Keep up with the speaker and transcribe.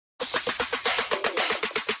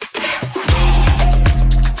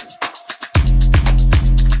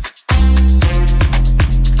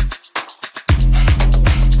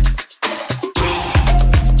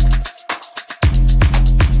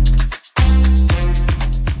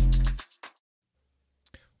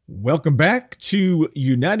Welcome back to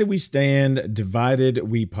United We Stand, Divided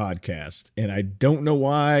We Podcast. And I don't know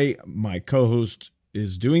why my co-host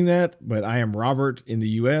is doing that, but I am Robert in the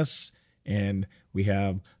US, and we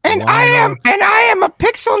have I am a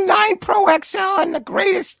Pixel 9 Pro XL and the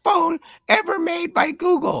greatest phone ever made by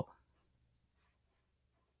Google.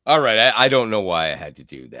 All right, I don't know why I had to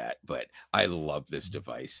do that, but I love this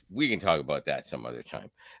device. We can talk about that some other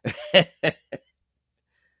time.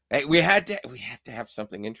 Hey, we have to have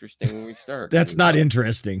something interesting when we start. That's not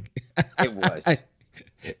interesting. It was.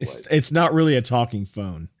 It's not really a talking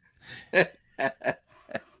phone.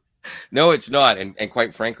 No, it's not. And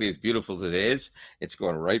quite frankly, as beautiful as it is, it's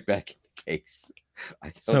going right back in the case.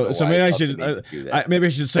 So maybe I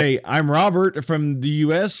should say I'm Robert from the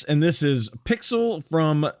US, and this is Pixel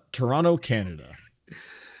from Toronto, Canada.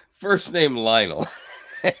 First name Lionel.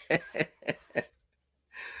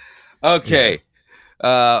 Okay.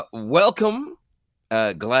 Welcome.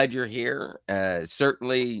 Glad you're here.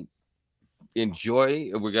 Certainly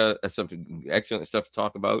enjoy. We got something excellent stuff to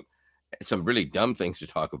talk about, some really dumb things to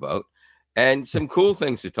talk about, and some cool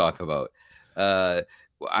things to talk about. I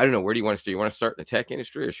don't know. Where do you want to start? You want to start in the tech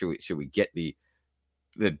industry, or should we get the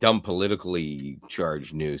dumb politically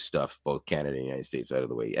charged news stuff, both Canada and the United States, out of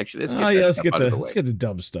the way? Actually, let's get the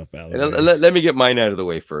dumb stuff out of the way. Let me get mine out of the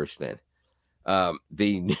way first, then.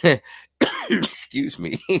 Excuse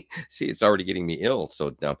me. See, it's already getting me ill.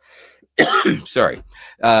 So dumb. Sorry.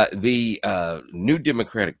 The new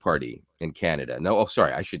Democratic Party in Canada.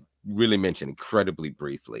 I should really mention incredibly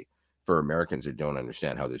briefly for Americans that don't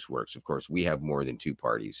understand how this works. Of course, we have more than two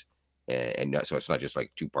parties, and so it's not just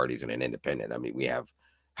like two parties and an independent. I mean, we have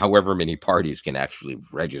however many parties can actually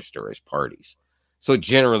register as parties. So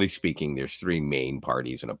generally speaking, there's three main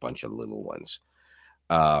parties and a bunch of little ones.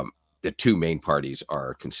 The two main parties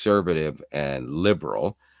are conservative and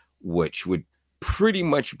liberal, which would pretty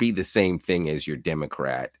much be the same thing as your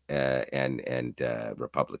Democrat and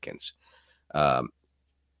Republicans. And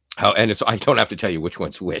I don't have to tell you which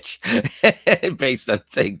one's which based on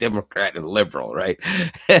saying Democrat and liberal, right?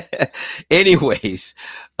 Anyways,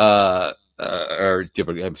 I'm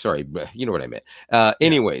sorry, you know what I meant.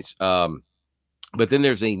 Anyways, but then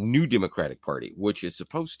there's a new Democratic Party, which is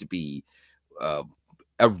supposed to be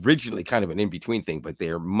originally kind of an in-between thing, but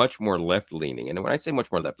they're much more left-leaning. And when I say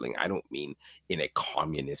much more left-leaning, I don't mean in a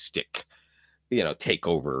communistic, take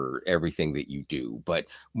over everything that you do, but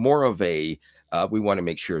more of a we want to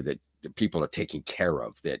make sure that people are taken care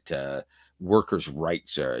of, that workers'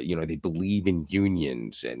 rights are, they believe in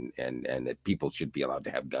unions and that people should be allowed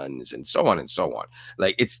to have guns and so on and so on.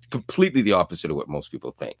 Like, it's completely the opposite of what most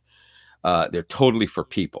people think. They're totally for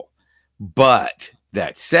people. But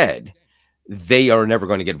that said, they are never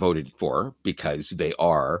going to get voted for because they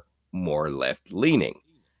are more left-leaning.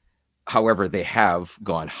 However, they have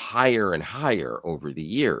gone higher and higher over the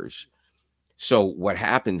years. So what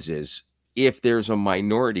happens is, if there's a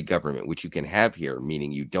minority government, which you can have here,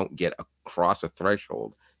 meaning you don't get across a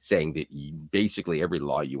threshold saying that basically every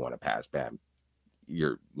law you want to pass, bam,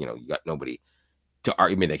 you got nobody to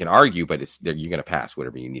argue. I mean, they can argue, but you're going to pass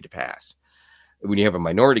whatever you need to pass. When you have a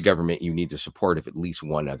minority government, you need the support of at least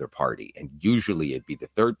one other party. And usually it'd be the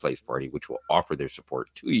third place party, which will offer their support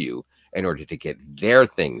to you in order to get their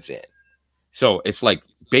things in. So it's like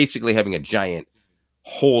basically having a giant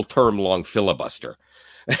whole term long filibuster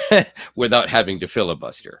without having to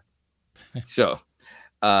filibuster. So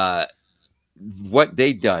what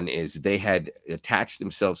they've done is they had attached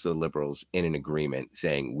themselves to the Liberals in an agreement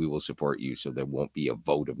saying, we will support you, so there won't be a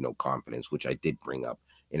vote of no confidence, which I did bring up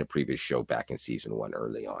in a previous show back in season 1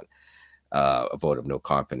 early on. A vote of no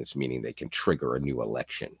confidence, meaning they can trigger a new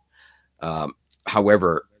election.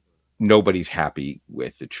 However, nobody's happy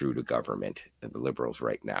with the Trudeau government and the Liberals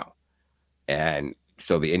right now. And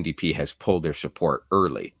so the NDP has pulled their support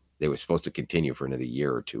early. They were supposed to continue for another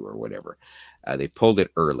year or two or whatever. They pulled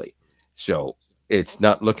it early. So it's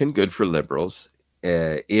not looking good for Liberals.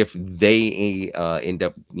 If they end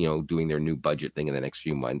up, doing their new budget thing in the next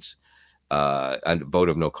few months, a vote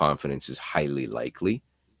of no confidence is highly likely.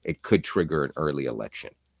 It could trigger an early election.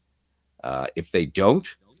 If they don't,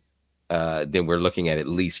 then we're looking at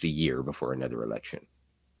least a year before another election.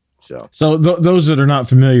 So those that are not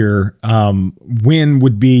familiar, when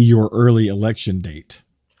would be your early election date?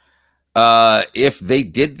 If they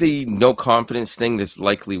did the no confidence thing, that's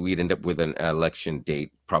likely we'd end up with an election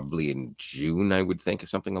date probably in June, I would think, or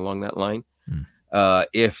something along that line.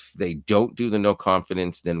 If they don't do the no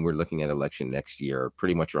confidence, then we're looking at election next year,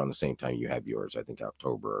 pretty much around the same time you have yours. I think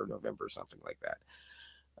October or November, something like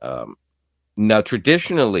that. Now,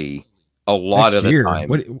 traditionally, a lot Next of the year? time.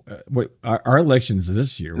 What our elections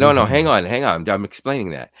this year? What are No, you no, talking hang about? on, hang on. I'm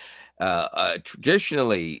explaining that.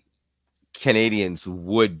 Traditionally, Canadians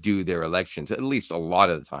would do their elections at least a lot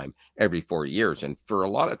of the time every 4 years. And for a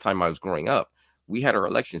lot of time I was growing up, we had our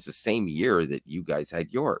elections the same year that you guys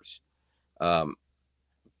had yours. Um,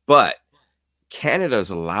 but Canada is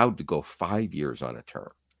allowed to go 5 years on a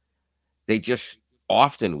term. They just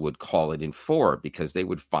often would call it in four because they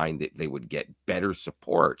would find that they would get better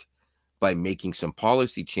support by making some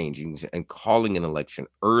policy changes and calling an election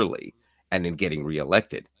early and then getting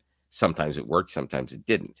reelected. Sometimes it worked, sometimes it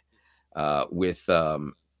didn't. With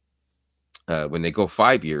When they go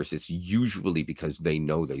 5 years, it's usually because they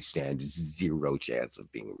know they stand zero chance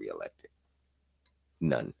of being reelected.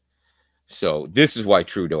 None. So this is why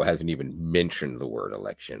Trudeau hasn't even mentioned the word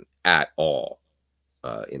election at all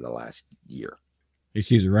in the last year. He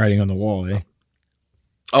sees the writing on the wall, eh?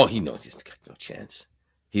 Oh, he knows he's got no chance.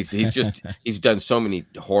 He's just he's done so many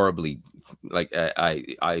horribly, like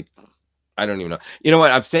I don't even know. You know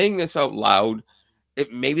what? I'm saying this out loud.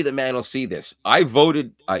 Maybe the man will see this. I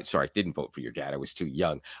didn't vote for your dad. I was too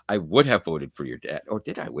young. I would have voted for your dad. Or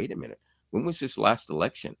did I? Wait a minute. When was his last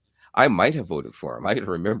election? I might have voted for him. I can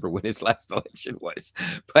remember when his last election was.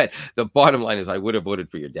 But the bottom line is I would have voted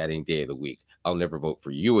for your dad any day of the week. I'll never vote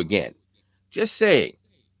for you again. Just saying.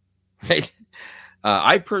 Right?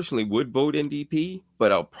 I personally would vote NDP,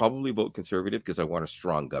 but I'll probably vote conservative because I want a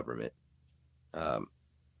strong government.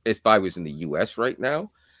 If I was in the US right now,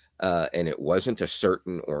 and it wasn't a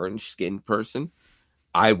certain orange-skinned person,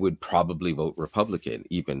 I would probably vote Republican,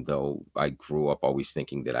 even though I grew up always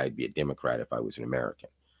thinking that I'd be a Democrat if I was an American.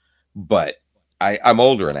 But I'm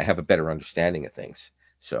older and I have a better understanding of things.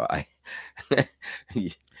 So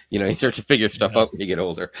you start to figure stuff out when you get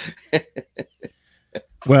older.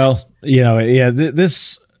 Well, yeah,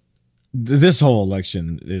 this whole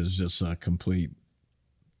election is just a complete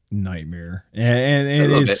nightmare, and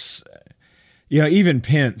it's even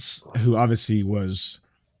Pence, who obviously was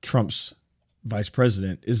Trump's vice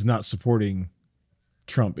president, is not supporting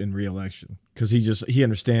Trump in re-election because he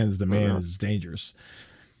understands the man is dangerous.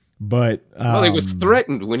 But well, he was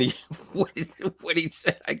threatened when he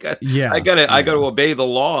said, "I got to obey the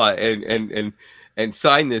law and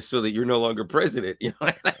sign this so that you're no longer president."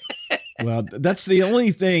 Well, that's the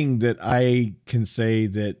only thing that I can say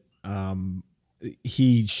that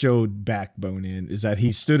he showed backbone in, is that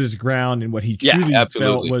he stood his ground in what he truly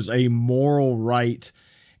felt was a moral right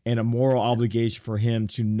and a moral obligation for him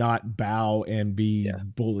to not bow and be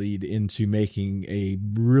bullied into making a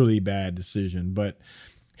really bad decision. But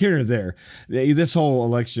here or there, this whole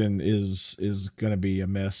election is going to be a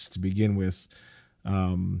mess to begin with.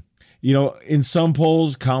 In some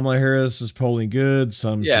polls, Kamala Harris is polling good.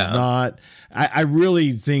 Some she's not. I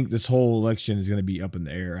really think this whole election is going to be up in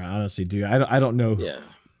the air. I honestly do. I don't know. Yeah.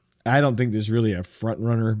 I don't think there's really a front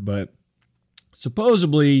runner, but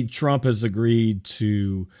supposedly Trump has agreed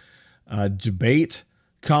to debate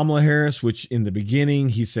Kamala Harris, which in the beginning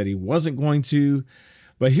he said he wasn't going to.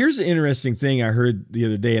 But here's the interesting thing I heard the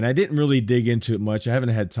other day, and I didn't really dig into it much. I haven't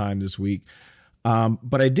had time this week.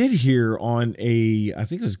 But I did hear on I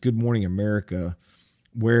think it was Good Morning America,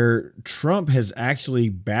 where Trump has actually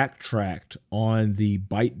backtracked on the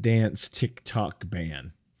ByteDance TikTok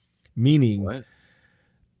ban, meaning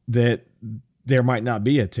that there might not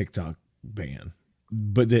be a TikTok ban,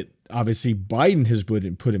 but that obviously Biden has put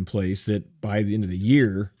in place that by the end of the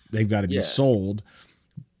year, they've got to be sold.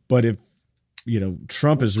 But if,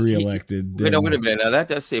 Trump is reelected, then... Wait a minute. Now that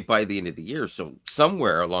does say by the end of the year. So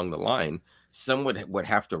somewhere along the line, someone would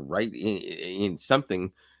have to write in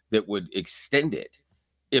something that would extend it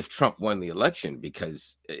if Trump won the election,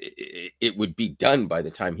 because it would be done by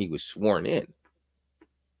the time he was sworn in.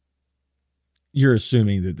 You're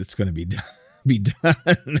assuming that it's going to be done.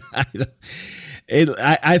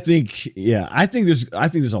 I think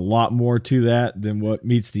there's a lot more to that than what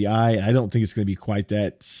meets the eye. I don't think it's going to be quite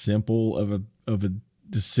that simple of a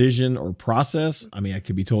decision or process. I mean, I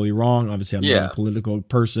could be totally wrong. Obviously, I'm not a political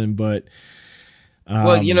person, but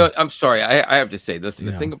well, I'm sorry. I have to say this.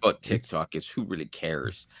 The thing about TikTok is, who really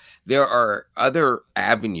cares? There are other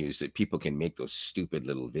avenues that people can make those stupid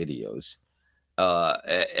little videos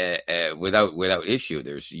without issue.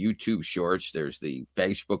 There's YouTube Shorts. There's the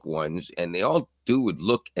Facebook ones, and they all would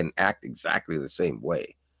look and act exactly the same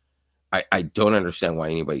way. I don't understand why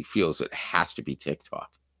anybody feels it has to be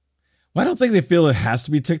TikTok. Well, I don't think they feel it has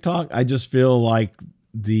to be TikTok. I just feel like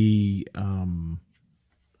the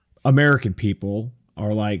American people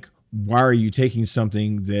are like, why are you taking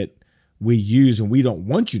something that we use and we don't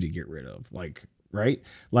want you to get rid of? Like, right?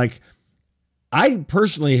 Like, I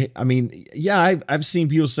personally, I mean, yeah, I've seen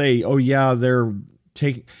people say, oh yeah, they're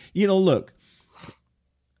taking, look,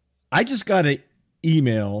 I just got an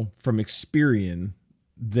email from Experian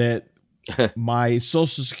that my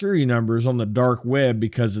social security number is on the dark web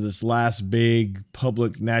because of this last big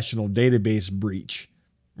public national database breach,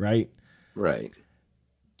 right? Right.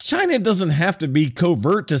 China doesn't have to be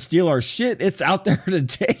covert to steal our shit. It's out there to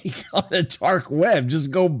take on the dark web. Just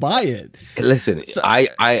go buy it. Listen, so,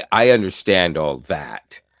 I understand all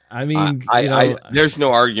that. I mean, there's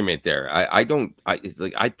no argument there.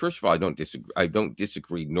 First of all, I don't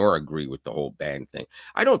disagree nor agree with the whole ban thing.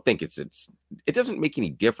 I don't think it doesn't make any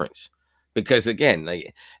difference because again,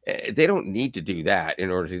 they don't need to do that in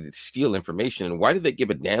order to steal information. And why do they give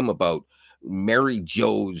a damn about Mary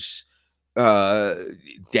Jo's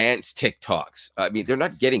dance TikToks? I mean, they're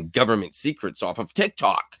not getting government secrets off of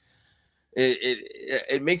TikTok.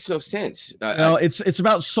 It makes no sense. Well, it's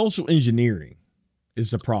about social engineering.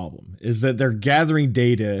 Is the problem is that they're gathering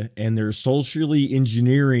data and they're socially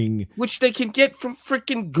engineering, which they can get from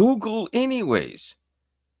freaking Google anyways.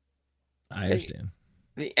 I understand,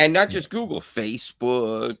 and not just Google,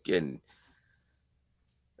 Facebook, and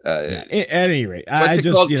at any rate, what's it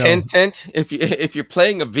called? Tencent. If you're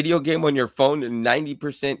playing a video game on your phone, a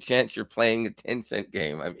 90% chance you're playing a 10-cent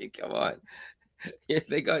game. I mean, come on,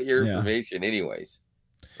 they got your information anyways,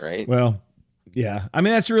 right? Well. Yeah, I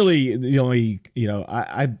mean that's really the only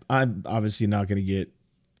I'm obviously not going to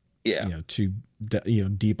get too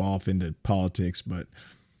deep off into politics, but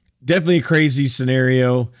definitely a crazy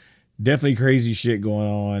scenario, definitely crazy shit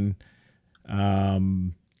going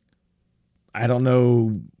on. I don't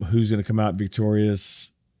know who's going to come out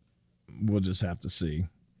victorious. We'll just have to see.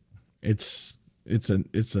 It's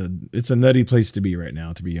a nutty place to be right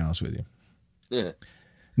now, to be honest with you. Yeah.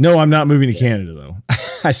 No, I'm not moving to Canada though.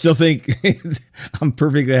 I still think I'm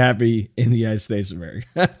perfectly happy in the United States of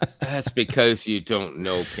America. That's because you don't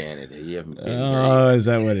know Canada. You haven't been is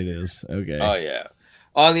that what it is? Okay. Oh yeah.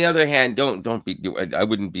 On the other hand, don't be. It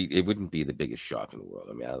wouldn't be the biggest shock in the world.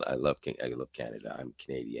 I mean, I love Canada. I'm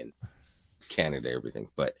Canadian, Canada, everything.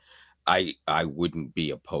 But I wouldn't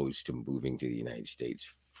be opposed to moving to the United States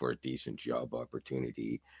for a decent job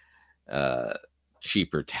opportunity,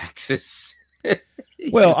 cheaper taxes.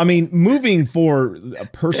 Well, I mean, moving for a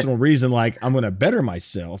personal reason, like I'm going to better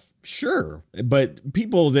myself, sure. But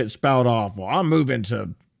people that spout off, well, I'm moving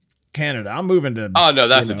to Canada, I'm moving to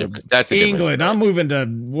that's a difference. That's England, I'm moving to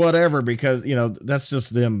whatever because that's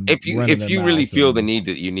just them. If you really feel the need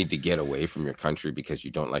that you need to get away from your country because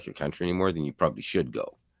you don't like your country anymore, then you probably should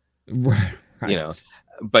go. Right.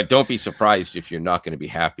 But don't be surprised if you're not going to be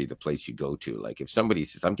happy the place you go to. Like if somebody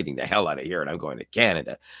says, I'm getting the hell out of here and I'm going to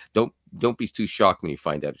Canada, don't be too shocked when you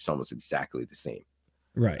find out it's almost exactly the same.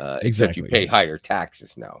 Right. Exactly. Except you pay higher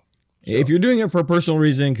taxes now. So. If you're doing it for a personal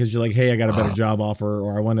reason, because you're like, hey, I got a better job offer,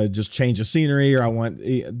 or I want to just change the scenery, or I want,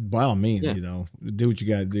 by all means, do what you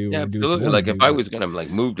got to do. Yeah, absolutely. Like if I was going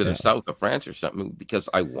to move to the south of France or something, because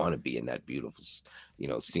I want to be in that beautiful,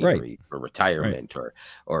 scenery for retirement,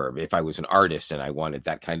 or if I was an artist and I wanted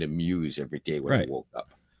that kind of muse every day when I woke up.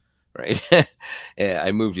 Right.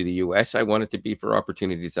 I moved to the US. I want it to be for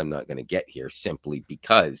opportunities I'm not going to get here simply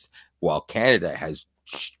because while Canada has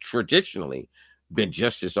traditionally been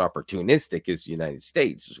just as opportunistic as the United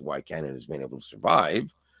States, is why Canada has been able to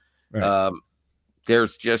survive. Right.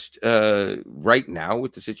 There's just right now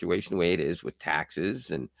with the situation the way it is with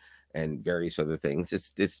taxes and various other things,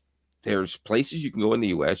 there's places you can go in the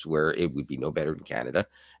US where it would be no better than Canada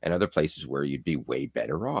and other places where you'd be way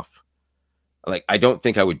better off. Like, I don't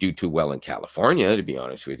think I would do too well in California, to be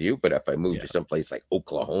honest with you, but if I moved to some place like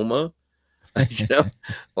Oklahoma,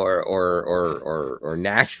 or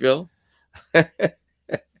Nashville,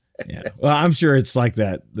 yeah, well, I'm sure it's like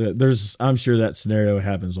that. I'm sure that scenario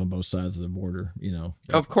happens on both sides of the border.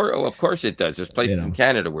 Of course it does. There's places in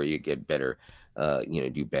Canada where you get better,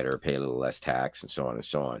 do better, pay a little less tax, and so on and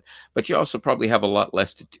so on. But you also probably have a lot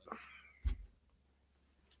less to do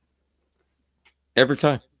every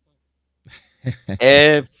time.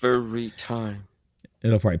 Every time.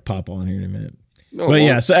 It'll probably pop on here in a minute. But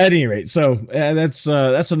yeah, so at any rate, that's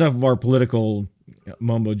enough of our political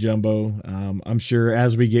mumbo jumbo. I'm sure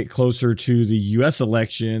as we get closer to the U.S.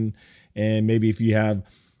 election, and maybe if you have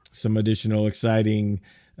some additional exciting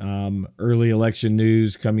early election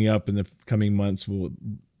news coming up in the coming months, we'll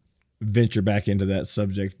venture back into that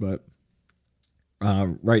subject. But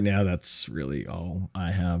right now, that's really all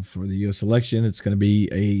I have for the U.S. election. It's going to be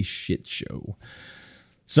a shit show.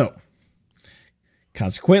 So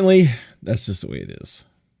consequently, that's just the way it is.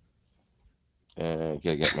 Gotta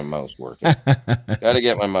get my mouse working.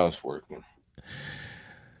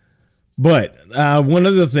 But one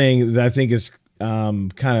other thing that I think is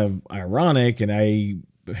kind of ironic, and I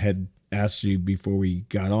had asked you before we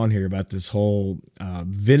got on here about this whole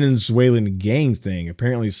Venezuelan gang thing.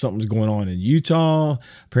 Apparently something's going on in Utah.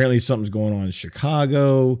 Apparently something's going on in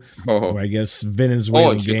Chicago, where I guess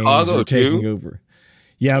Venezuelan gangs Chicago are taking too? over.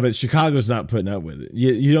 Yeah, but Chicago's not putting up with it.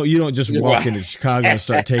 You don't just walk into Chicago and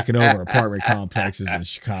start taking over apartment complexes in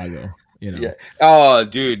Chicago. You know. Yeah. Oh,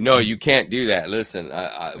 dude, no, you can't do that. Listen,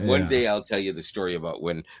 one day I'll tell you the story about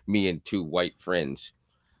when me and two white friends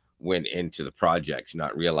went into the projects,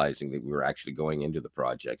 not realizing that we were actually going into the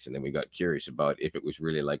projects, and then we got curious about if it was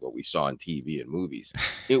really like what we saw on TV and movies.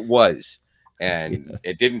 It was. And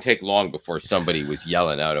it didn't take long before somebody was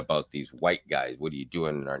yelling out about these white guys. What are you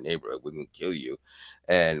doing in our neighborhood? We're gonna kill you.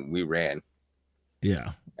 And we ran.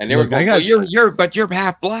 Yeah. And they were going, well, you're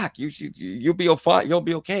half black. You'll be fine. You'll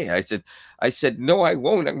be okay. I said, no, I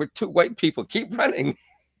won't. We're two white people. Keep running.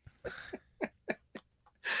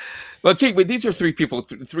 Well, these are three people,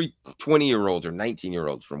 three 20-year-olds or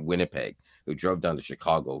 19-year-olds from Winnipeg who drove down to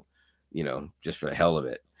Chicago, just for the hell of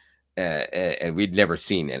it. And we'd never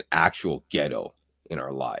seen an actual ghetto in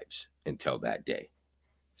our lives until that day.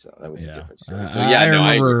 So that was a different story. So I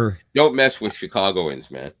remember. Don't mess with Chicagoans,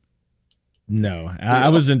 man. No, I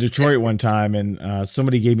was in Detroit one time, and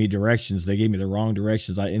somebody gave me directions. They gave me the wrong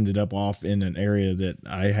directions. I ended up off in an area that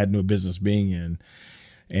I had no business being in.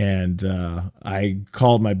 And I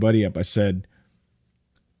called my buddy up. I said,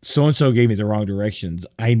 so-and-so gave me the wrong directions.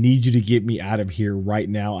 I need you to get me out of here right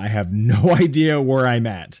now. I have no idea where I'm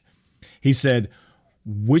at. He said,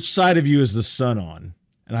 which side of you is the sun on?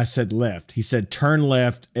 And I said, left. He said, turn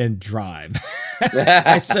left and drive.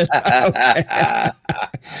 I said, okay.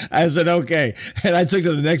 I said, okay. And I took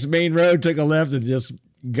to the next main road, took a left, and just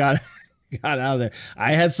got out of there.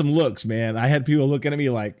 I had some looks, man. I had people looking at me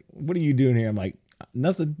like, what are you doing here? I'm like,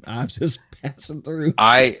 nothing. I'm just passing through.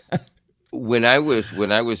 When I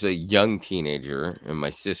was a young teenager, and my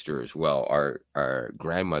sister as well, our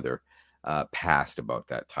grandmother passed about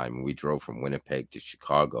that time, and we drove from Winnipeg to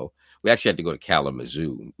Chicago. We actually had to go to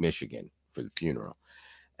Kalamazoo, Michigan, for the funeral.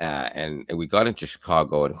 And we got into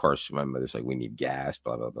Chicago, and of course, my mother's like, we need gas,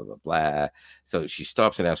 blah, blah, blah, blah, blah. So she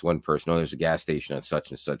stops and asks one person, oh, there's a gas station on such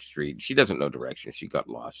and such street. She doesn't know directions. She got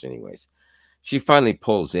lost anyways. She finally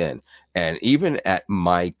pulls in. And even at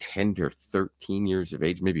my tender 13 years of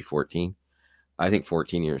age, maybe 14, I think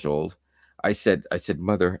 14 years old, I said,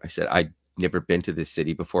 Mother, I'd never been to this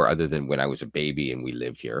city before other than when I was a baby and we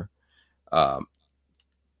lived here.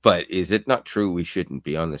 But is it not true we shouldn't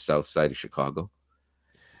be on the south side of Chicago?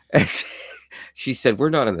 And she said, we're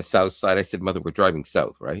not on the south side. I said, Mother, we're driving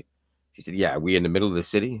south, right? She said, yeah, are we in the middle of the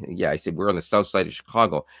city? Yeah, I said, we're on the south side of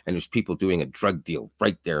Chicago, and there's people doing a drug deal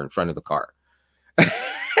right there in front of the car.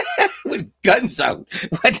 With guns out.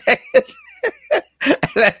 What the hell?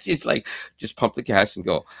 And she's like, just pump the gas and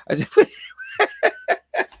go. I said,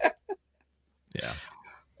 yeah.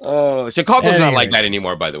 Oh, Chicago's not like that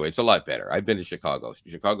anymore, by the way. It's a lot better. I've been to Chicago.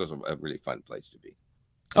 Chicago's a really fun place to be.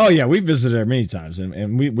 Oh yeah, we visited there many times,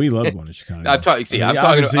 and we love going to Chicago. I'm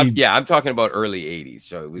talking about early '80s.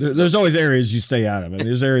 So there's always areas you stay out of. I mean,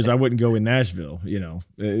 there's areas I wouldn't go in Nashville.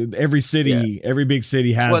 Every city, every big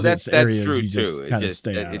city has its areas true you just too. kind of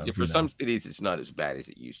stay out of. For some cities, it's not as bad as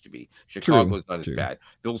it used to be. Chicago's not as bad.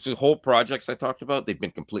 Those whole projects I talked about, they've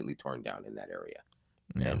been completely torn down in that area,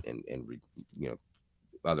 and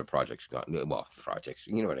other projects projects.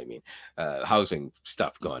 You know what I mean? Housing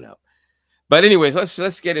stuff gone up. But anyways,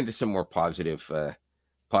 let's get into some more positive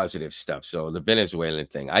stuff. So the Venezuelan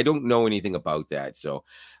thing, I don't know anything about that. So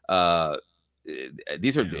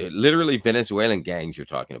these are literally Venezuelan gangs you're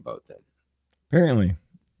talking about then. Apparently.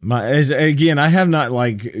 I have not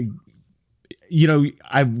I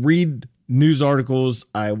read news articles,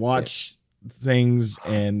 I watch things,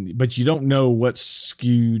 but you don't know what's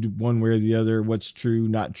skewed one way or the other, what's true,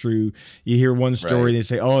 not true. You hear one story and they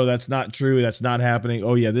say, oh, that's not true, that's not happening.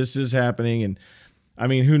 Oh yeah, this is happening. And I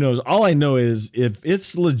mean, who knows? All I know is if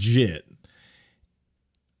it's legit,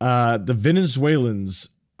 the Venezuelans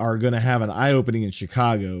are going to have an eye opening in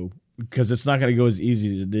Chicago, because it's not going to go as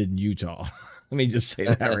easy as it did in Utah. Let me just say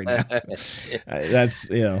that right now. That's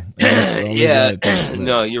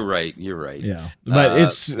no, you're right. You're right. Yeah, but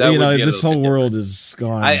it's this whole world is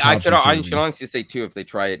gone. I can honestly say too, if they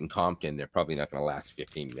try it in Compton, they're probably not going to last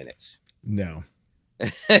 15 minutes. No,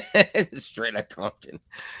 straight at Compton.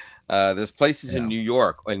 There's places in New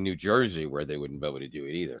York and New Jersey where they wouldn't be able to do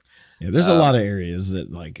it either. Yeah, there's a lot of areres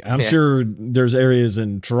that I'm sure there's areas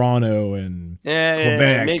in Toronto and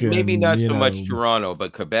Quebec. Maybe not so much Toronto,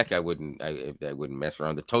 but Quebec I wouldn't mess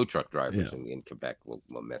around. The tow truck drivers in Quebec will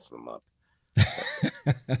mess them up.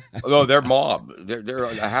 Although they're mob, they're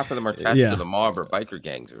half of them are attached to Yeah. the mob or biker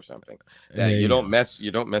gangs or something. You Yeah. don't mess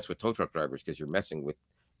with tow truck drivers because you're messing with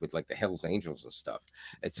like the Hells Angels and stuff.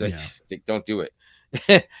 It's like don't do it.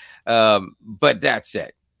 But that's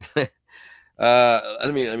it.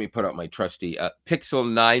 Let me put out my trusty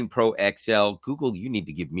Pixel 9 Pro XL. Google, you need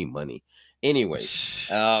to give me money. Anyways,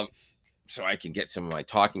 so I can get some of my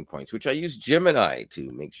talking points, which I use Gemini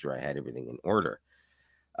to make sure I had everything in order.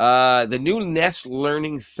 The new Nest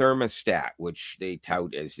Learning thermostat, which they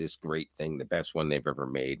tout as this great thing, the best one they've ever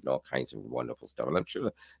made, and all kinds of wonderful stuff. And I'm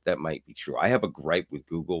sure that might be true. I have a gripe with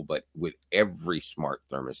Google, but with every smart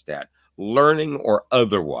thermostat, learning or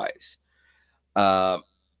otherwise.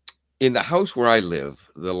 In the house where I live,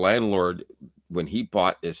 the landlord, when he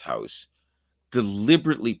bought this house,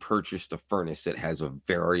 deliberately purchased a furnace that has a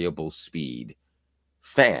variable speed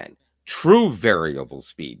fan. True variable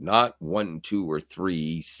speed, not 1, 2, or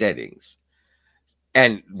 3 settings.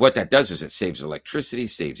 And what that does is it saves electricity,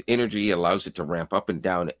 saves energy, allows it to ramp up and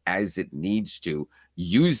down as it needs to,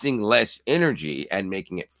 using less energy and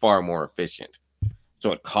making it far more efficient.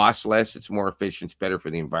 So it costs less, it's more efficient, it's better for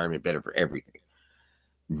the environment, better for everything.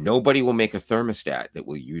 Nobody will make a thermostat that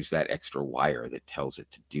will use that extra wire that tells it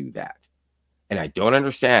to do that. And I don't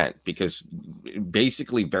understand, because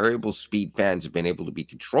basically variable speed fans have been able to be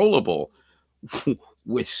controllable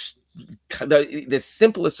with the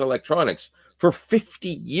simplest electronics for 50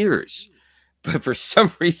 years. But for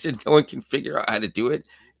some reason, no one can figure out how to do it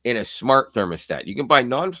in a smart thermostat. You can buy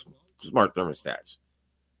non-smart thermostats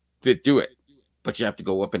that do it, but you have to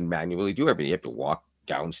go up and manually do everything. You have to walk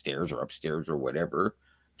downstairs or upstairs or whatever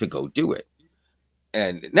to go do it.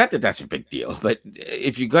 And not that that's a big deal, but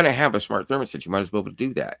if you're going to have a smart thermostat, you might as well be able to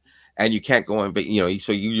do that. And you can't go on, but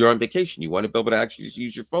so you're on vacation. You want to be able to actually just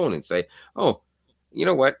use your phone and say, "Oh, you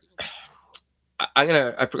know what?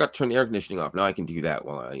 I forgot to turn the air conditioning off. Now I can do that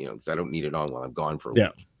while because I don't need it on while I'm gone for a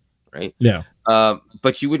week." Right? Yeah.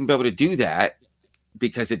 But you wouldn't be able to do that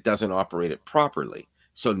because it doesn't operate it properly.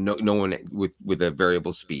 So no one with a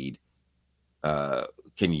variable speed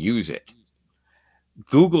can use it.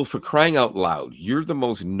 Google, for crying out loud, you're the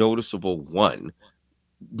most noticeable one,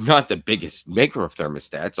 not the biggest maker of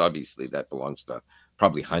thermostats. Obviously, that belongs to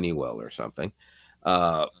probably Honeywell or something.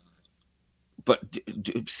 But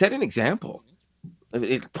set an example.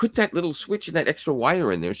 Put that little switch and that extra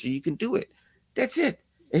wire in there so you can do it. That's it.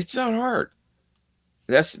 It's not hard.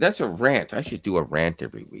 That's a rant. I should do a rant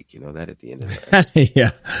every week. You know that at the end of it.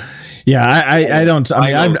 Yeah. I don't.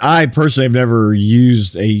 I mean, I personally have never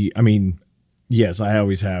used yes, I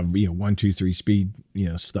always have 1, 2, 3 speed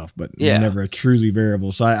stuff, but never a truly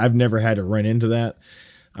variable. So I've never had to run into that.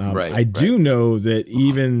 I do know that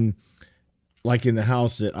even like in the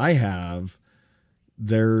house that I have,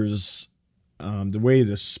 there's the way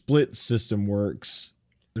the split system works.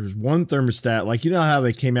 There's one thermostat, like how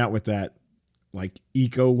they came out with that like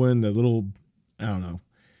eco one, the little, I don't know.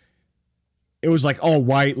 It was like all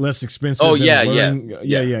white, less expensive. Oh, than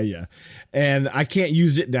yeah. And I can't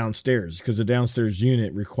use it downstairs because the downstairs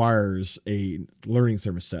unit requires a learning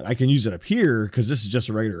thermostat. I can use it up here because this is just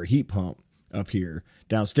a regular heat pump up here.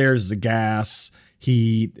 Downstairs is the gas,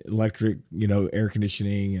 heat, electric, air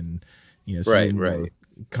conditioning, and more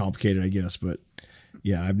complicated, I guess. But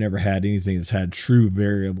yeah, I've never had anything that's had true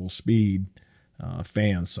variable speed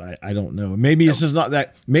fans. So I don't know. Maybe it's just not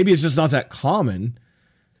that. Maybe it's just not that common.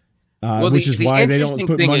 Which is why they don't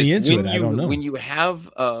put money into it. I don't know. When you have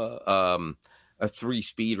a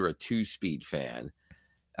 3-speed or a 2-speed fan,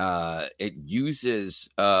 it uses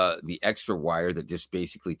the extra wire that just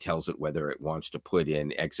basically tells it whether it wants to put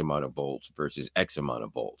in X amount of volts versus X amount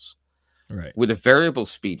of volts. Right. With a variable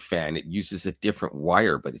speed fan, it uses a different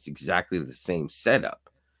wire, but it's exactly the same setup.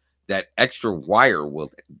 That extra wire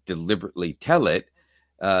will deliberately tell it,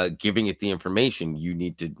 giving it the information, you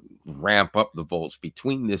need to ramp up the volts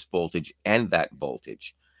between this voltage and that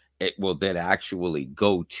voltage. It will then actually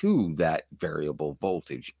go to that variable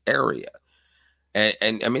voltage area.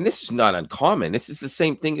 And I mean, this is not uncommon. This is the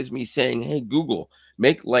same thing as me saying, "Hey, Google,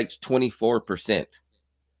 make lights 24%.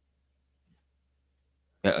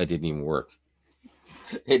 It didn't even work.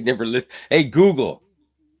 It never listened. Hey, Google,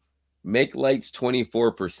 make lights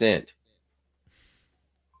 24%.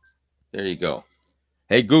 There you go.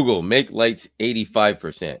 Hey, Google, make lights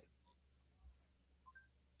 85%.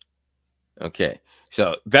 Okay,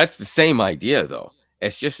 so that's the same idea, though.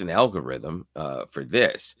 It's just an algorithm for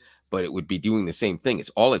this, but it would be doing the same thing.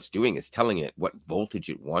 All it's doing is telling it what voltage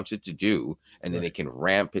it wants it to do, and then it can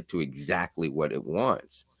ramp it to exactly what it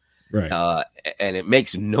wants. Right. And it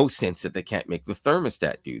makes no sense that they can't make the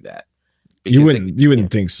thermostat do that. You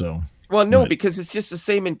wouldn't think so. Well, no, But because it's just the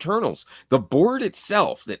same internals. The board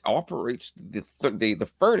itself that operates the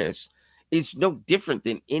furnace is no different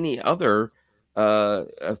than any other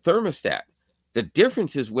thermostat. The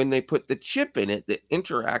difference is when they put the chip in it that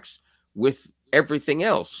interacts with everything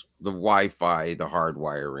else, the Wi-Fi, the hard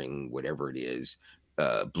wiring, whatever it is,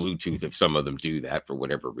 Bluetooth, if some of them do that for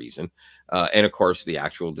whatever reason, and of course the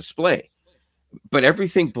actual display. But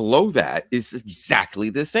everything below that is exactly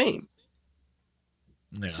the same.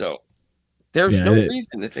 yeah. So there's no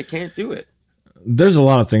reason that they can't do it. There's a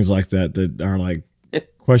lot of things like that that are like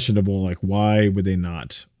questionable. Like, why would they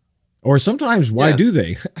not? Or sometimes, why do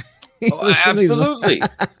they? Absolutely.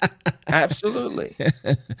 Absolutely.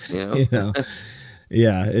 You know?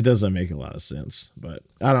 Yeah, it doesn't make a lot of sense. But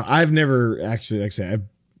I don't. I've never actually, like I say, I've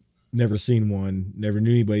never seen one. Never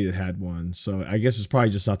knew anybody that had one. So I guess it's probably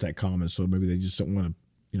just not that common. So maybe they just don't want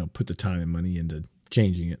to, put the time and money into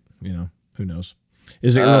changing it. Who knows?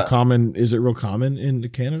 Is it real common? Is it real common in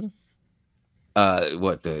Canada?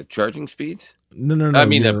 What, the charging speeds? No. I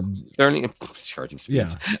mean, the charging speeds.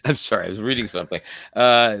 Yeah. I'm sorry, I was reading something.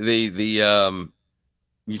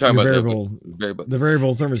 You're talking about the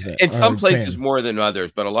variable thermostat. In some places more than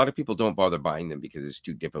others, but a lot of people don't bother buying them because it's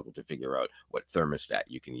too difficult to figure out what thermostat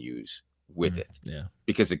you can use with it. Yeah.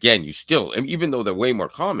 Because again, you still, even though they're way more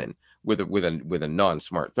common with a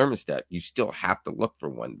non-smart thermostat, you still have to look for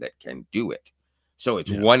one that can do it. So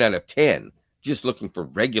it's 1 out of 10 just looking for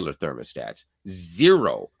regular thermostats,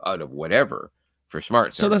 0 out of whatever for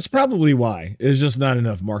smart thermostats. So that's probably why there's just not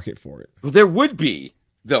enough market for it. Well, there would be,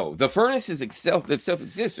 though. The furnaces itself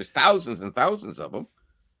exists. There's thousands and thousands of them.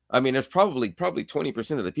 I mean, there's probably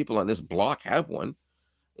 20% of the people on this block have one.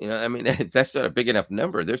 I mean, that's not a big enough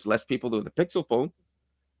number. There's less people with a Pixel phone,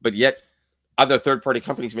 but yet other third-party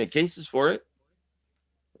companies make cases for it.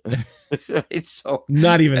 It's so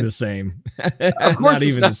not even the same. Of course, not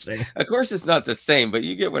even the same. Of course, it's not the same, but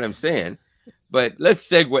you get what I'm saying. But let's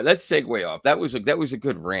segue off. That was a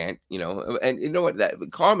good rant, And you know what? That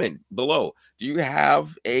comment below. Do you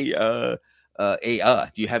have do you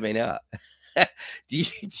have do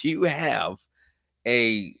you have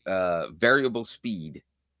a variable speed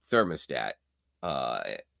thermostat? Not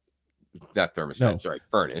thermostat. No. Sorry,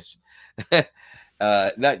 furnace.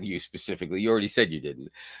 Not you specifically. You already said you didn't.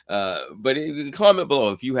 But comment below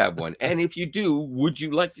if you have one. And if you do, would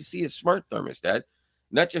you like to see a smart thermostat?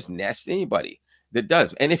 Not just Nest, anybody that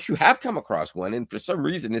does. And if you have come across one and for some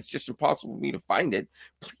reason it's just impossible for me to find it,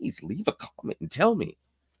 please leave a comment and tell me.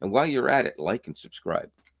 And while you're at it, like and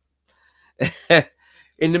subscribe.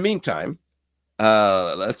 In the meantime,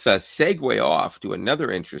 let's segue off to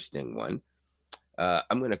another interesting one.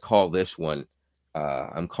 I'm going to call this one,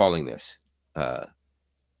 I'm calling this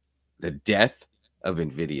the death of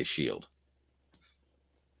Nvidia Shield.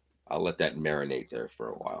 I'll let that marinate there for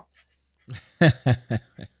a while.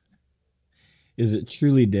 Is it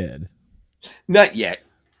truly dead? Not yet.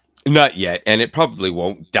 And it probably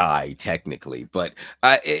won't die technically, but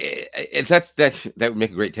that would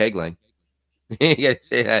make a great tagline. You gotta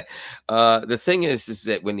say that. The thing is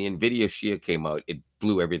that when the Nvidia Shield came out, it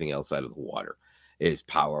blew everything else out of the water. It is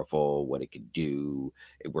powerful, what it could do.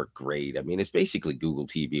 It worked great. I mean, it's basically Google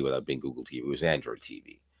TV without being Google TV. It was Android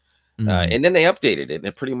TV. And then they updated it, and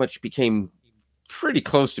it pretty much became pretty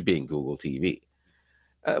close to being Google TV.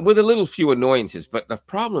 With a little few annoyances, but the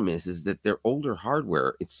problem is that their older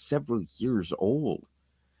hardware is several years old.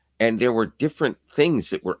 And there were different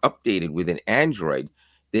things that were updated within Android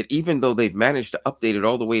that even though they've managed to update it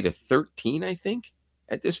all the way to 13, I think,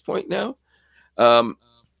 at this point now,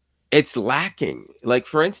 it's lacking. Like,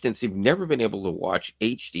 for instance, you've never been able to watch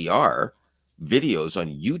HDR videos on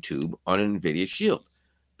YouTube on an NVIDIA Shield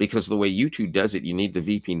because the way YouTube does it, you need the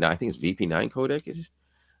VP9, I think it's VP9 codec.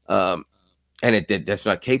 And that's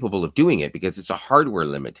not capable of doing it because it's a hardware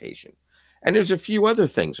limitation. And there's a few other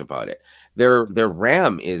things about it. Their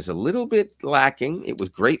RAM is a little bit lacking. It was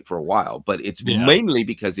great for a while, but it's mainly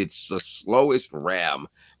because it's the slowest RAM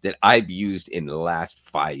that I've used in the last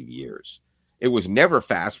 5 years. It was never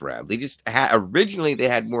fast RAM. They just originally they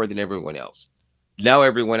had more than everyone else. Now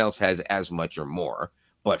everyone else has as much or more,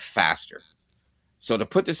 but faster. So to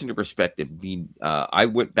put this into perspective, I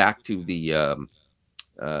went back to the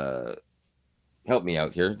help me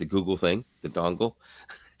out here, the Google thing, the dongle.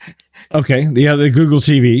 Okay, the Google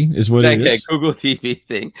TV is what it is. Google TV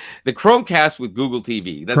thing. The Chromecast with Google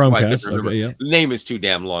TV. That's why I can't remember. Okay, The name is too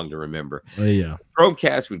damn long to remember.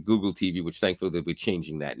 Chromecast with Google TV, which thankfully they'll be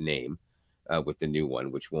changing that name with the new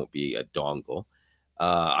one, which won't be a dongle.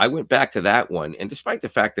 I went back to that one, and despite the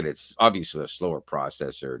fact that it's obviously a slower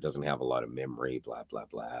processor, doesn't have a lot of memory, blah, blah,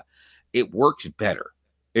 blah, it works better.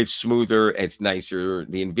 It's smoother. It's nicer.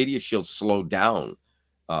 The Nvidia Shield slowed down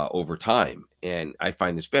over time, and I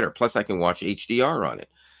find this better. Plus, I can watch HDR on it.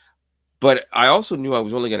 But I also knew I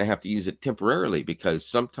was only going to have to use it temporarily because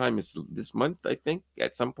sometime it's this month, I think,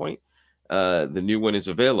 at some point, the new one is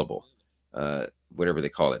available. Whatever they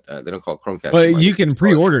call it. They don't call it Chromecast. Well, you can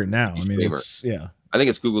pre-order it now. I mean, it's, I think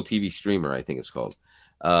it's Google TV Streamer, I think it's called.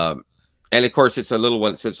 And of course, it's a little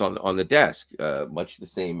one that sits on the desk, much the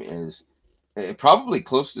same as, probably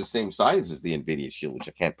close to the same size as the Nvidia Shield, which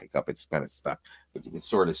I can't pick up. It's kind of stuck, but you can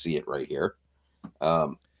sort of see it right here.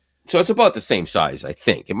 So it's about the same size, I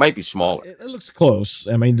think. It might be smaller. It looks close.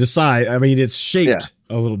 I mean, the size. I mean, it's shaped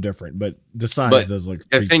a little different, but the size does look.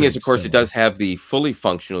 The thing is, of course, it does have the fully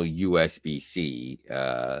functional USB-C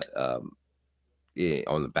on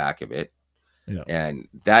the back of it, and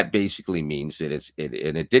that basically means that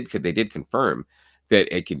they did confirm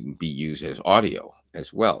that it can be used as audio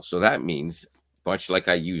as well. So that means, much like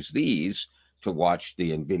I use these to watch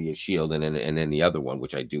the Nvidia Shield and then the other one,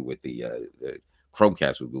 which I do with the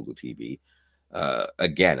Chromecast with Google TV.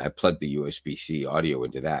 Again, I plugged the USB-C audio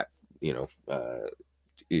into that,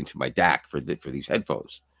 into my DAC for these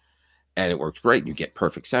headphones, and it works great. You get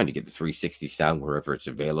perfect sound. You get the 360 sound wherever it's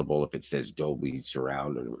available. If it says Dolby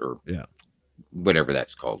Surround or whatever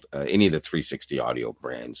that's called, any of the 360 audio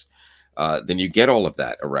brands, then you get all of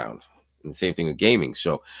that around. And the same thing with gaming.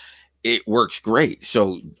 So it works great.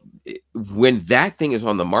 So when that thing is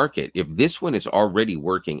on the market, if this one is already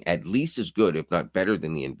working at least as good, if not better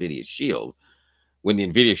than the Nvidia Shield, when the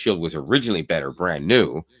Nvidia Shield was originally better, brand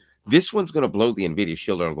new, this one's going to blow the Nvidia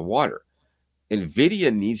Shield out of the water.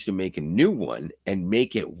 Nvidia needs to make a new one and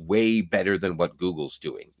make it way better than what Google's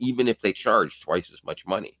doing, even if they charge twice as much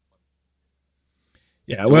money.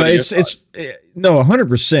 Yeah, well, it's no,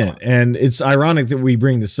 100%. And it's ironic that we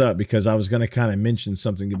bring this up because I was going to kind of mention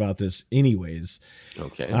something about this anyways.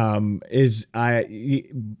 Okay. My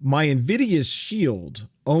Nvidia Shield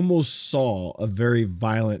almost saw a very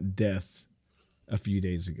violent death a few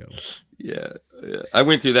days ago. Yeah. I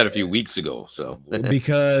went through that a few weeks ago. So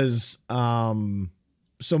because so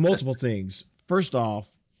multiple things. First off,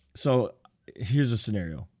 so here's a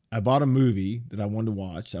scenario. I bought a movie that I wanted to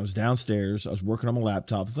watch. I was downstairs. I was working on my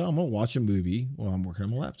laptop. I thought, I'm going to watch a movie while I'm working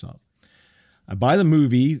on my laptop. I buy the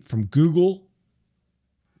movie from Google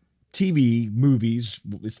TV Movies.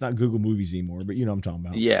 It's not Google Movies anymore, but you know what I'm talking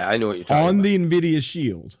about. Yeah, I know what you're talking about. On the Nvidia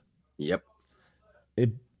Shield. Yep.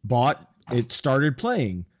 It started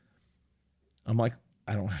playing. I'm like,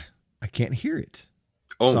 I can't hear it.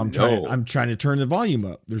 Oh, so I'm trying to turn the volume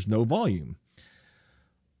up. There's no volume.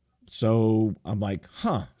 So I'm like,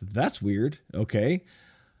 that's weird. Okay.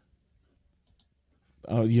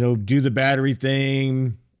 Do the battery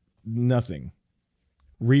thing. Nothing.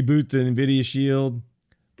 Reboot the Nvidia Shield.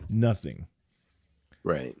 Nothing.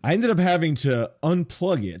 Right. I ended up having to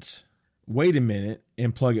unplug it, wait a minute,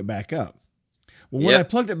 and plug it back up. Well, when I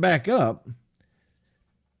plugged it back up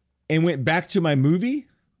and went back to my movie,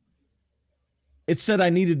 it said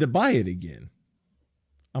I needed to buy it again.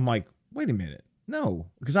 I'm like, wait a minute. No,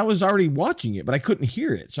 because I was already watching it, but I couldn't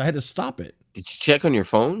hear it. So I had to stop it. Did you check on your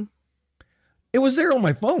phone? It was there on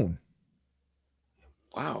my phone.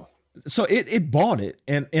 Wow. So it bought it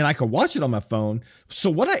and I could watch it on my phone. So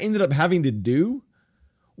what I ended up having to do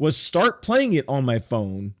was start playing it on my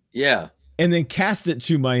phone. Yeah. And then cast it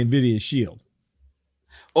to my Nvidia Shield.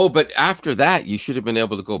 Oh, but after that, you should have been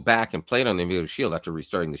able to go back and play it on the Nvidia Shield after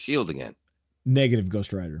restarting the Shield again. Negative,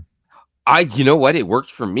 Ghost Rider. You know what? It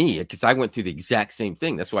worked for me because I went through the exact same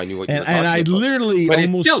thing. That's why I knew what you were talking about. And I literally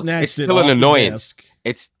almost snatched it. It's still an annoyance.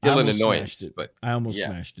 It's still an annoyance. But I almost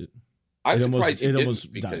smashed it. I'm surprised it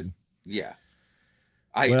almost because, died. Yeah.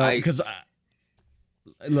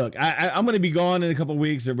 Look, I'm going to be gone in a couple of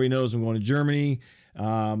weeks. Everybody knows I'm going to Germany.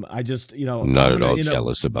 I just, I'm not at all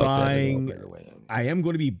jealous about that. By the way, I am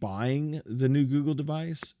going to be buying the new Google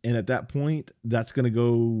device, and at that point, that's going to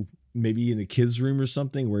go maybe in the kids' room or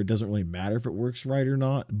something where it doesn't really matter if it works right or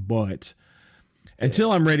not. But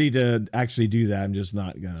until I'm ready to actually do that, I'm just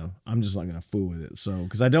not gonna fool with it. So,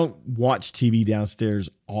 because I don't watch TV downstairs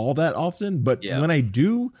all that often, but when I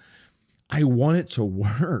do, I want it to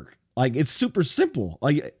work. Like, it's super simple.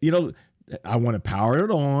 Like, I want to power it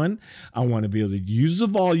on. I want to be able to use the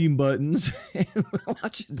volume buttons and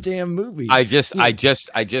watch a damn movie. I just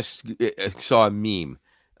saw a meme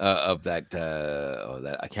of that.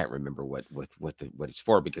 That I can't remember what it's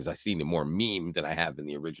for because I've seen it more meme than I have in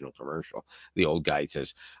the original commercial. The old guy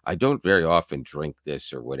says, "I don't very often drink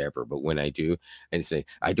this or whatever, but when I do," and say,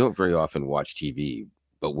 "I don't very often watch TV,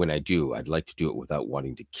 but when I do, I'd like to do it without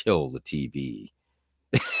wanting to kill the TV."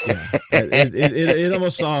 Yeah, it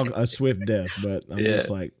almost saw a swift death, but I'm Yeah. just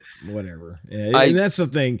like, whatever. Yeah, I and that's the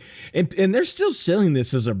thing, and they're still selling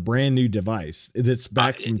this as a brand new device that's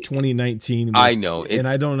back from 2019 I with, know and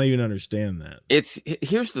I don't even understand that.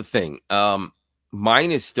 here's the thing.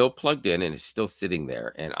 Mine is still plugged in and it's still sitting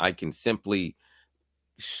there, and I can simply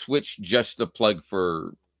switch just the plug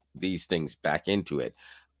for these things back into it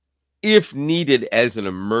if needed as an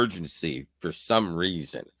emergency for some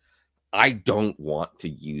reason. I don't want to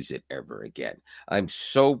use it ever again. I'm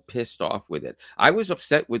so pissed off with it. I was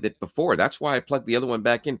upset with it before. That's why I plugged the other one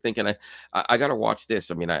back in, thinking I got to watch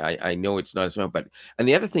this. I mean, I know it's not as well, but and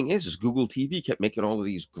the other thing is Google TV kept making all of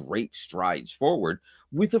these great strides forward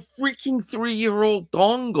with a freaking 3-year-old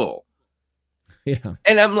dongle, Yeah,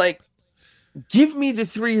 and I'm like, give me the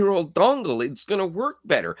 3-year-old dongle. It's going to work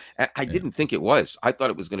better. I yeah, didn't think it was. I thought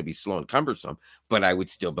it was going to be slow and cumbersome, but I would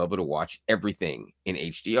still be able to watch everything in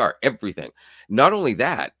HDR, everything. Not only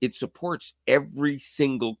that, it supports every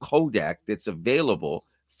single codec that's available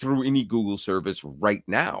through any Google service right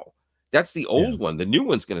now. That's the yeah, old one. The new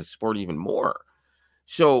one's going to support even more.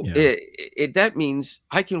 So yeah, that means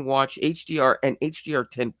I can watch HDR and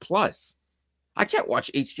HDR10 Plus. I can't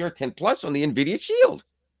watch HDR10 Plus on the Nvidia Shield.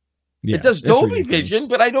 It yeah. does That's Dolby Vision, ridiculous.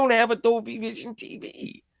 but I don't have a Dolby Vision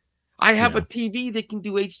TV. I have a Yeah, TV that can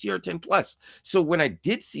do HDR10 plus. So when I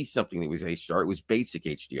did see something that was HDR, it was basic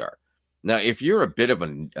HDR. Now, if you're a bit of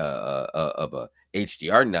a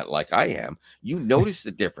HDR nut like I am, you notice the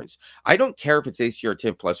difference. I don't care if it's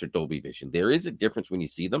HDR10 plus or Dolby Vision. There is a difference when you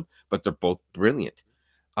see them, but they're both brilliant.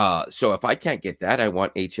 So if I can't get that, I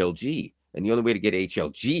want HLG. And the only way to get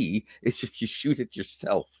HLG is if you shoot it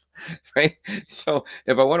yourself, right? So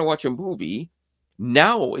if I want to watch a movie,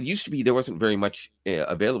 now it used to be there wasn't very much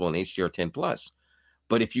available in HDR10 plus.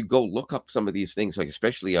 But if you go look up some of these things, like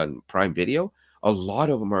especially on Prime Video, a lot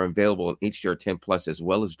of them are available in HDR10 plus as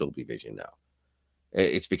well as Dolby Vision now.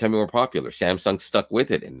 It's becoming more popular. Samsung stuck with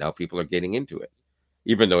it, and now people are getting into it.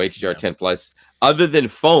 Even though HDR10 plus, other than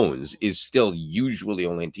phones, is still usually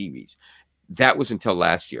only in TVs. That was until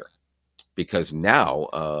last year, because now,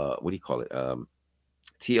 what do you call it?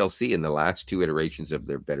 TLC in the last 2 iterations of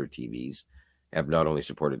their better TVs have not only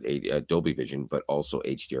supported Dolby Vision, but also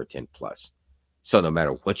HDR10 plus. So no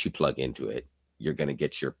matter what you plug into it, you're going to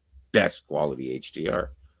get your best quality HDR.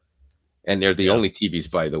 And they're the only TVs,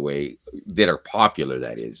 by the way, that are popular,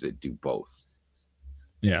 that is, that do both.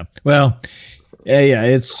 Yeah. Well, yeah,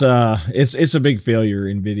 it's a big failure,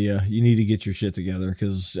 Nvidia. You need to get your shit together,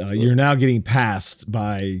 because you're now getting passed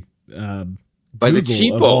by By Google, the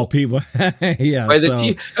cheapo, of all people. Yeah. By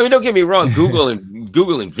the I mean, don't get me wrong. Google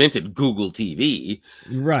invented Google TV,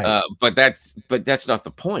 right. but that's not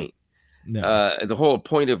the point. No. The whole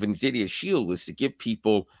point of Nvidia Shield was to give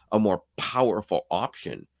people a more powerful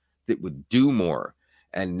option that would do more.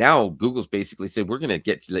 And now Google's basically said, we're going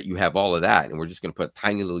to let you have all of that, and we're just going to put a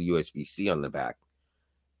tiny little USB-C on the back,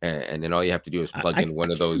 and then all you have to do is plug in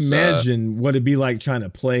one of those. Imagine what it'd be like trying to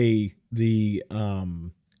play the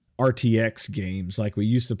RTX games like we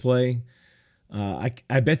used to play.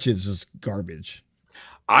 I bet you it's just garbage.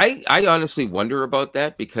 I honestly wonder about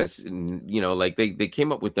that, because like they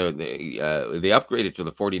came up with they upgraded to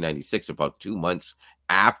the 4096 about 2 months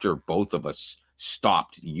after both of us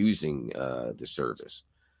stopped using the service.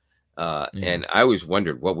 And I always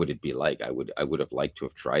wondered, what would it be like? I would have liked to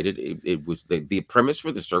have tried it. It was the premise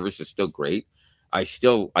for the service is still great. I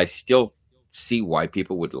still see why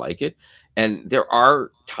people would like it. And there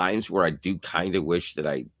are times where I do kind of wish that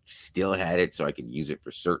I still had it so I could use it for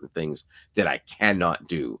certain things that I cannot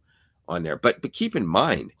do on there. But keep in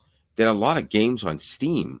mind that a lot of games on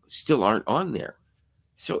Steam still aren't on there.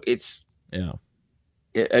 So it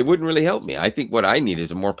wouldn't really help me. I think what I need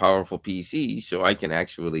is a more powerful PC so I can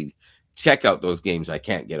actually check out those games I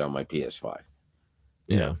can't get on my PS5.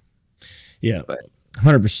 Yeah. But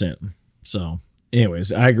 100%. So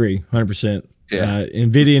anyways, I agree 100%. Yeah.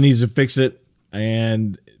 Nvidia needs to fix it,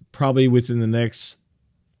 and probably within the next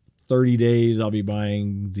 30 days, I'll be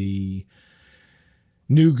buying the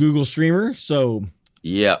new Google streamer. So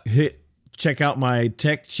check out my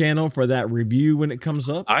tech channel for that review when it comes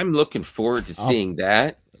up. I'm looking forward to seeing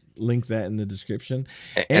that. Link that in the description.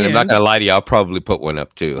 And I'm not going to lie to you, I'll probably put one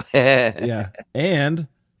up too. Yeah. And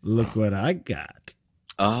look what I got.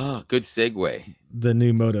 Ah, good segue. The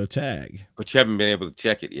new Moto Tag. But you haven't been able to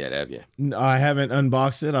check it yet, have you? No, I haven't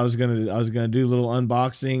unboxed it. I was gonna do a little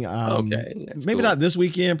unboxing. Okay, maybe cool. not this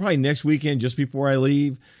weekend, probably next weekend, just before I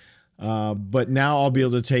leave. But now I'll be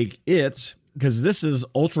able to take it, because this is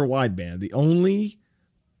ultra wideband, the only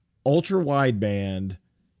ultra wideband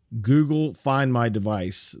Google Find My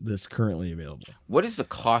device that's currently available. What is the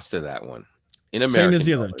cost of that one? in Same American as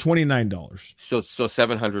the other, dollars. $29. So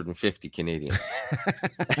 750 Canadian.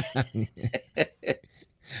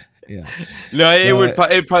 Yeah. No, So,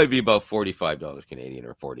 it'd probably be about $45 Canadian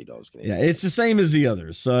or $40 Canadian. yeah, it's the same as the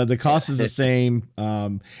others. So the cost is the same.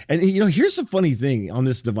 And here's the funny thing on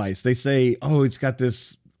this device. They say, oh, it's got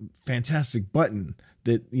this fantastic button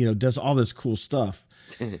that, does all this cool stuff.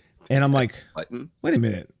 And I'm like, wait a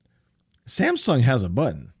minute. Samsung has a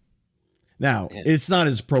button. Now, it's not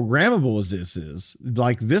as programmable as this is.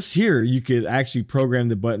 Like this here, you could actually program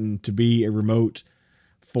the button to be a remote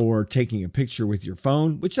for taking a picture with your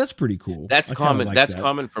phone, which that's pretty cool. That's common. That's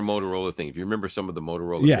common for Motorola things. If you remember some of the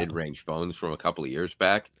Motorola mid-range phones from a couple of years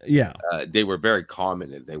back, they were very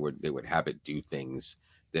common, and they would have it do things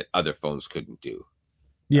that other phones couldn't do.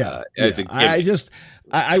 Yeah,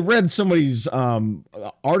 I read somebody's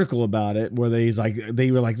article about it where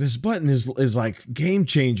they were like, this button is like game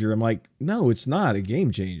changer. I'm like, no, it's not a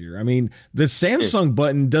game changer. I mean, the Samsung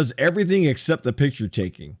button does everything except the picture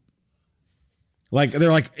taking. Like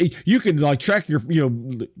they're like, you can like track your,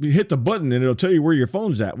 hit the button and it'll tell you where your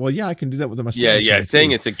phone's at. Well, yeah, I can do that with my Samsung. Yeah.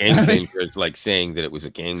 Saying it's a game changer is like saying that it was a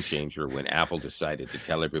game changer when Apple decided to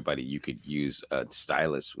tell everybody you could use a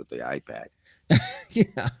stylus with the iPad.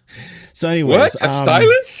 Yeah. So anyways, what? A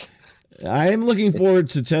stylus? I am looking forward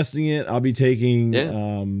to testing it. I'll be taking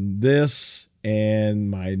this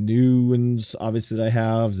and my new ones, obviously, that I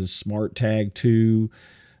have the Smart Tag 2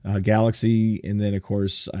 Galaxy, and then of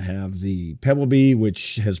course I have the Pebble Bee,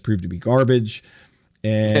 which has proved to be garbage,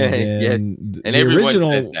 and and everyone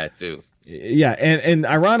says that too. Yeah, and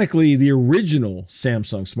ironically, the original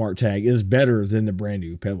Samsung Smart Tag is better than the brand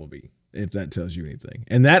new Pebble Bee, if that tells you anything.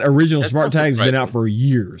 And that original Smart Tag has been out for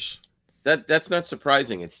years. That's not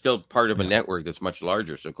surprising. It's still part of a network that's much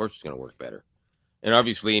larger, so of course it's going to work better. And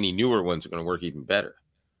obviously, any newer ones are going to work even better.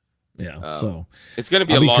 Yeah, so it's going to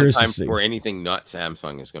be a long time before anything not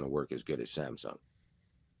Samsung is going to work as good as Samsung.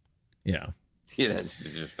 Yeah, that's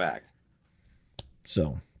just fact.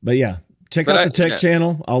 So, but yeah, check out the tech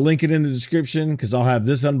channel. I'll link it in the description because I'll have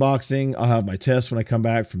this unboxing. I'll have my test when I come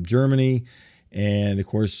back from Germany, and of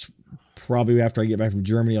course, probably after I get back from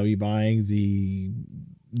Germany, I'll be buying the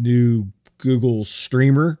new Google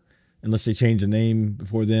Streamer. Unless they change the name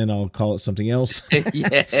before then, I'll call it something else.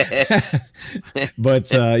 But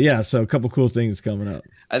so a couple cool things coming up.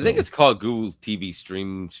 I think it's called Google TV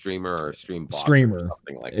Streamer or Streambox Streamer, or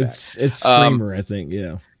something like that. It's Streamer, I think.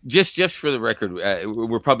 Yeah. Just for the record,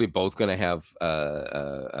 we're probably both going to have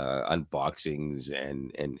unboxings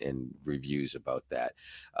and reviews about that.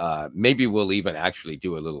 Maybe we'll even actually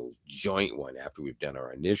do a little joint one after we've done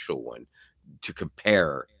our initial one, to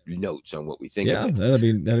compare notes on what we think. Yeah, of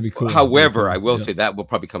it. that'd be cool. However, I will say that will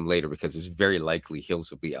probably come later because it's very likely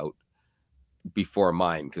his will be out before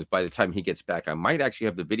mine. Because by the time he gets back, I might actually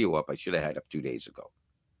have the video up. I should have had up 2 days ago.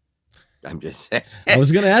 I'm just saying. I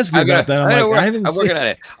was going to ask you about that. I'm working on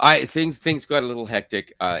it. Things got a little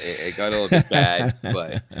hectic. It got a little bit bad,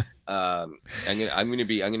 but I'm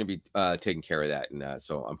gonna be taking care of that, and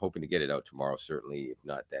so I'm hoping to get it out tomorrow. Certainly, if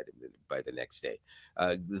not that, by the next day.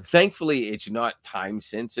 Thankfully, it's not time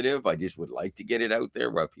sensitive. I just would like to get it out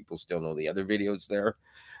there while people still know the other videos there.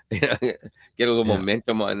 Get a little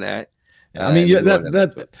momentum on that. I mean,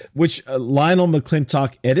 which Lionel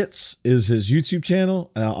McClintock edits is his YouTube channel.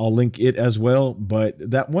 I'll link it as well.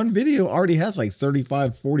 But that one video already has like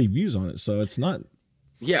 35, 40 views on it. So it's not.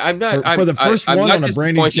 Yeah, I'm not. For the first one on a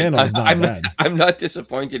brand new channel, it's not bad. I'm not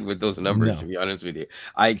disappointed with those numbers, to be honest with you.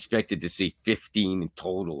 I expected to see 15 in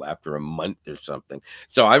total after a month or something.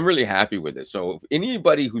 So I'm really happy with it. So if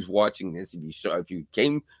anybody who's watching this, if you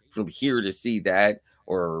came from here to see that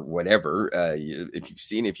or whatever,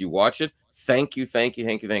 if you watch it, thank you. Well,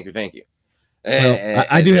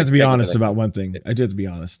 I do have to be honest about one thing. I do have to be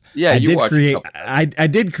honest. Yeah, I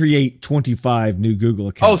did create 25 new Google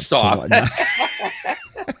accounts. Oh, stop.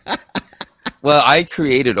 Well, I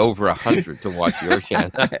created over 100 to watch your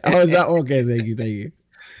channel. Oh, is that okay? Thank you.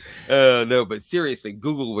 No, but seriously,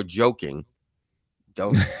 Google were joking.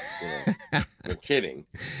 Don't. We're kidding.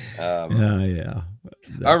 Yeah.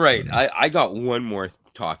 All right, I got one more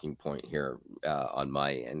talking point here on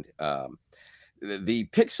my end. The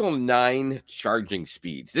Pixel 9 charging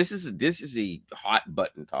speeds. This is a hot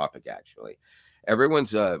button topic, actually.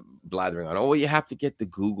 Everyone's blathering on, oh, you have to get the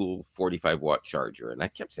Google 45-watt charger. And I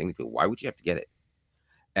kept saying to people, why would you have to get it?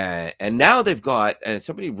 And now they've got, and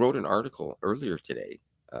somebody wrote an article earlier today.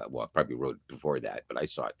 Well, I probably wrote it before that, but I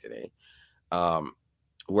saw it today.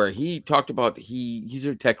 Where he talked about, he's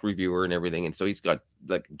a tech reviewer and everything. And so he's got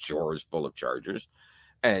like drawers full of chargers.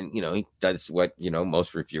 And, that's what,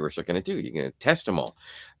 most reviewers are going to do. You're going to test them all.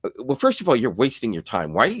 Well, first of all, you're wasting your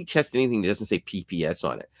time. Why do you test anything that doesn't say PPS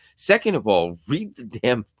on it? Second of all, read the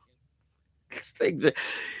damn things.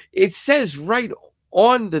 It says right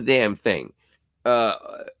on the damn thing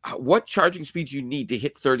what charging speed you need to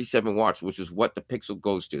hit 37 watts, which is what the Pixel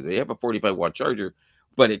goes to. They have a 45-watt charger,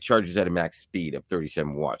 but it charges at a max speed of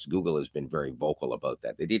 37 watts. Google has been very vocal about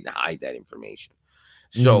that. They didn't hide that information.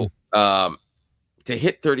 So to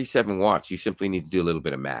hit 37 watts, you simply need to do a little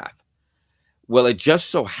bit of math. Well, it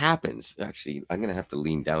just so happens, actually, I'm going to have to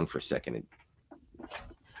lean down for a second.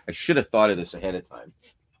 I should have thought of this ahead of time.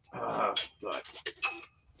 Oh, God.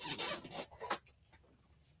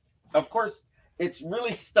 Of course, it's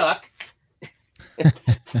really stuck.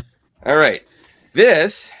 All right.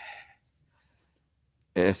 Let's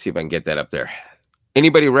see if I can get that up there.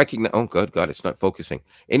 Anybody recognize? Oh, God, it's not focusing.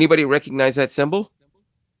 Anybody recognize that symbol?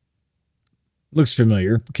 Looks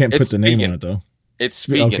familiar. Can't put the name on it, though. It's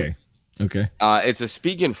Spigen. Okay. It's a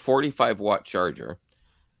Spigen 45-watt charger.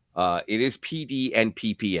 It is PD and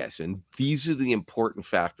PPS, and these are the important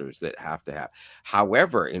factors that have to have.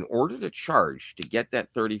 However, in order to charge, to get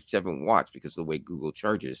that 37 watts, because of the way Google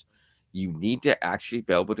charges, you need to actually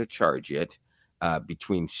be able to charge it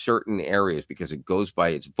between certain areas because it goes by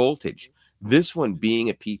its voltage. This one being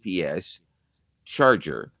a PPS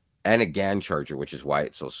charger and a GAN charger, which is why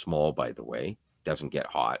it's so small, by the way, doesn't get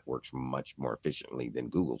hot, works much more efficiently than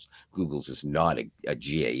Google's. Google's is not a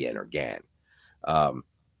GAN or GAN.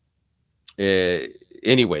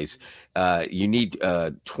 Anyways, you need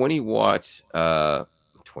 20 watts, 20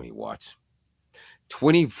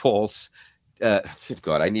 volts.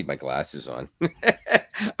 God, I need my glasses on.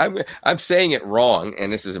 I'm saying it wrong,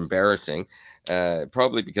 and this is embarrassing.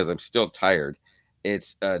 Probably because I'm still tired.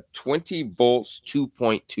 It's 20 volts,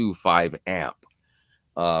 2.25 amp.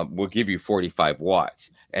 Will give you 45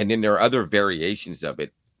 watts, and then there are other variations of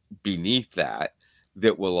it beneath that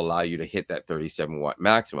will allow you to hit that 37 watt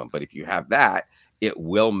maximum. But if you have that, it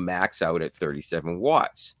will max out at 37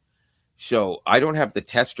 watts. So I don't have the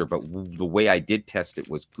tester, but the way I did test it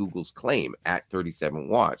was Google's claim at 37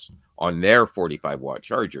 watts on their 45-watt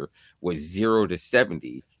charger was 0 to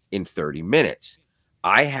 70 in 30 minutes.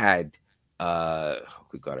 I had,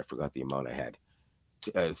 good God, I forgot the amount I had.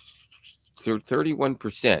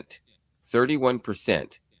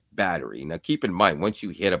 31% battery. Now, keep in mind, once you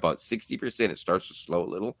hit about 60%, it starts to slow a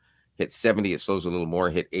little. Hit 70, it slows a little more.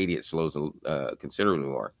 Hit 80, it slows considerably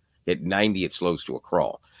more. Hit 90, it slows to a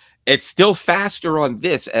crawl. It's still faster on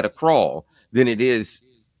this at a crawl than it is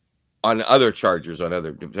on other chargers on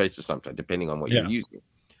other devices sometimes, depending on what you're using.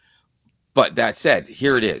 But that said,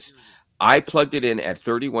 here it is. I plugged it in at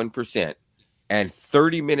 31%, and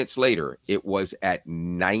 30 minutes later, it was at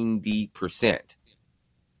 90%.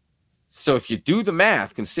 So if you do the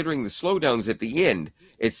math, considering the slowdowns at the end,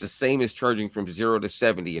 it's the same as charging from 0 to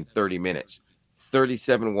 70 in 30 minutes.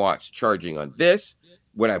 37 watts charging on this.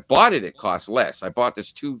 When I bought it, it cost less. I bought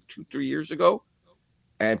this 3 years ago,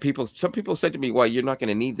 and some people said to me, "Well, you're not going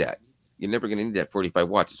to need that. You're never going to need that 45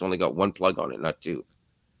 watts. It's only got one plug on it, not two."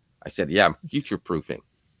 I said, "Yeah, I'm future-proofing."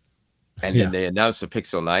 And then they announced the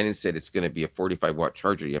Pixel 9 and said it's going to be a 45-watt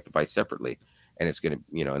charger you have to buy separately. And it's going to,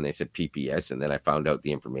 and they said PPS. And then I found out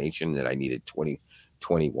the information that I needed 20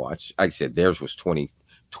 watts. I said theirs was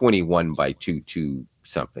 21 by 2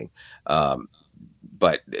 something.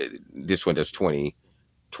 But this one does 20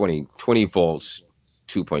 volts,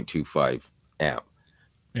 2.25 amp.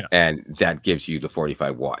 Yeah. And that gives you the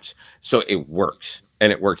 45 watts. So it works.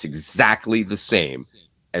 And it works exactly the same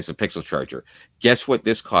as a Pixel charger. Guess what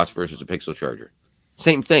this costs versus a Pixel charger?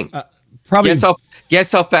 Same thing. Probably.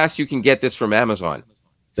 Guess how fast you can get this from Amazon?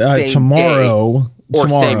 Tomorrow.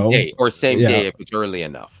 Same day if it's early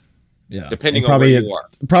enough. Yeah. Depending on where you are.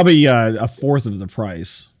 Probably a fourth of the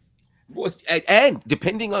price. Well, and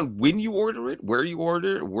depending on when you order it, where you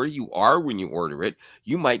order it, where you are when you order it,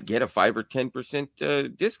 you might get a 5 or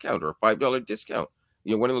 10% discount or a $5 discount.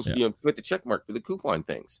 One of those, put the check mark for the coupon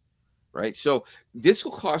things. Right. So this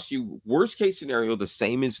will cost you, worst case scenario, the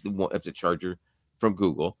same as the charger from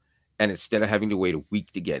Google. And instead of having to wait a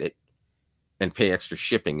week to get it and pay extra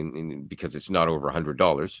shipping because it's not over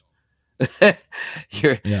 $100,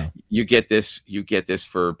 you get this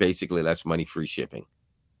for basically less money, free shipping.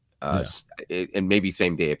 And maybe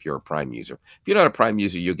same day if you're a Prime user. If you're not a Prime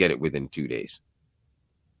user, you'll get it within 2 days.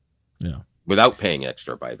 Yeah. Without paying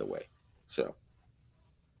extra, by the way. So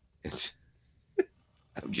it's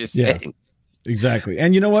I'm just saying. Exactly.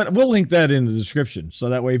 And you know what? We'll link that in the description. So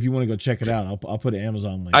that way, if you want to go check it out, I'll put an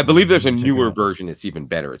Amazon link. I believe there's a check it newer out. version that's even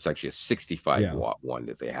better. It's actually a 65 Yeah. watt one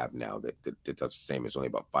that they have now that does the same. It's only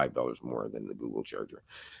about $5 more than the Google charger.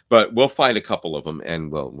 But we'll find a couple of them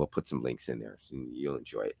and we'll put some links in there so you'll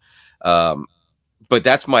enjoy it. But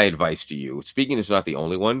that's my advice to you. Speaking is not the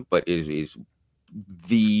only one, but it is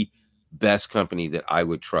the best company that I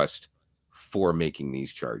would trust for making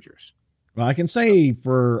these chargers. Well, I can say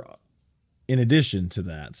in addition to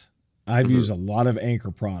that, I've Mhm. used a lot of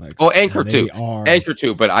Anchor products. Oh, Anchor too. Are Anchor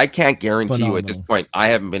too, but I can't guarantee you at this phenomenal. point. I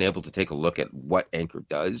haven't been able to take a look at what Anchor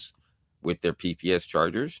does with their PPS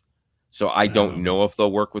chargers. So I don't know if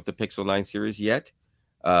they'll work with the Pixel 9 series yet.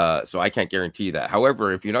 So I can't guarantee that.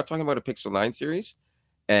 However, if you're not talking about a Pixel 9 series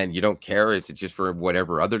and you don't care, it's just for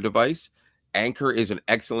whatever other device, Anchor is an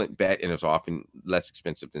excellent bet and it's often less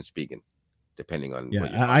expensive than Spigen, depending on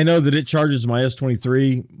what Yeah, I know that it charges my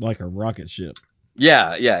S23 like a rocket ship.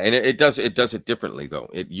 Yeah, and it does it differently though.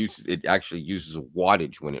 It actually uses a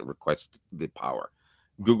wattage when it requests the power.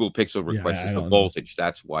 Google Pixel requests the voltage.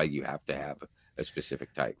 That's why you have to have a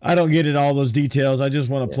specific type. I don't get it all those details. I just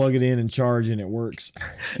want to plug it in and charge, and it works.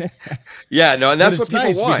 Yeah, no, and that's what people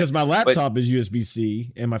nice want. Because my laptop is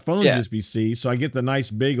USB-C and my phone is USB-C, so I get the nice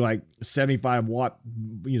big like 75 watt,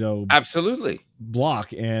 absolutely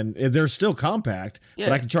block, and they're still compact.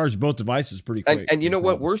 But I can charge both devices pretty quick. And you know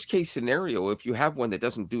what? Worst case scenario, if you have one that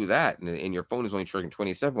doesn't do that, and your phone is only charging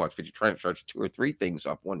 27 watts, but you're trying to charge 2 or 3 things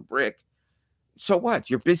off one brick. So what?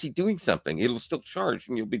 You're busy doing something. It'll still charge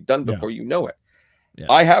and you'll be done before you know it. Yeah.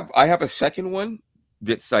 I have a second one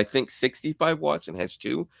that's I think 65 watts and has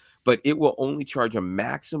 2, but it will only charge a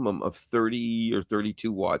maximum of 30 or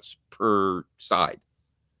 32 watts per side.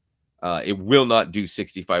 It will not do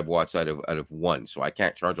 65 watts out of one, so I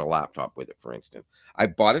can't charge a laptop with it, for instance. I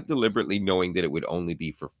bought it deliberately knowing that it would only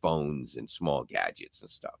be for phones and small gadgets and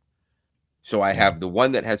stuff. So I have the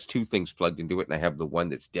one that has 2 things plugged into it, and I have the one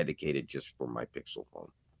that's dedicated just for my Pixel phone.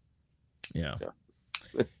 Yeah. So.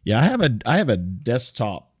 Yeah, I have a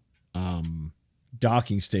desktop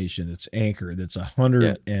docking station that's Anchor that's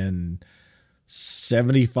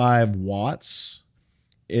 175 watts.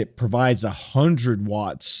 It provides 100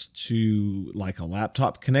 watts to like a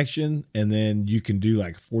laptop connection, and then you can do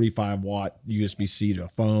like 45 watt USB-C to a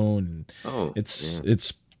phone. And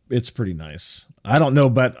it's pretty nice. I don't know,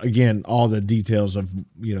 but again, all the details of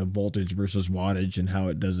voltage versus wattage and how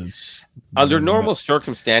it does its. Under normal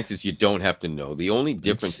circumstances, you don't have to know. The only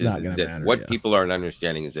difference is that what people aren't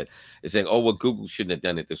understanding is saying, oh well, Google shouldn't have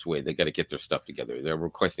done it this way. They got to get their stuff together. They're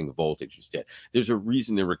requesting voltage instead. There's a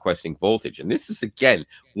reason they're requesting voltage, and this is again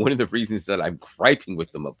one of the reasons that I'm griping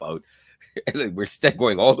with them about. We're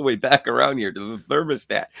going all the way back around here to the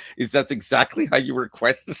thermostat. That's exactly how you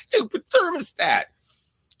request the stupid thermostat.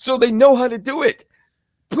 So they know how to do it.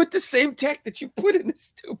 Put the same tech that you put in the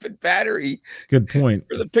stupid battery. Good point.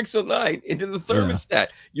 For the Pixel 9 into the thermostat. Yeah.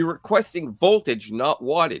 You're requesting voltage, not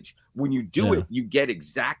wattage. When you do it, you get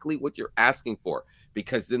exactly what you're asking for.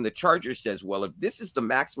 Because then the charger says, well, if this is the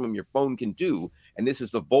maximum your phone can do, and this is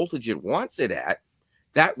the voltage it wants it at,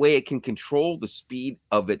 that way it can control the speed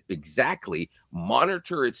of it exactly,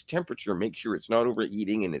 monitor its temperature, make sure it's not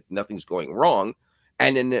overheating and nothing's going wrong.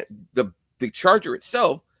 And then the charger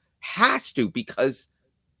itself has to, because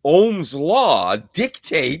Ohm's law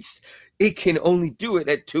dictates it can only do it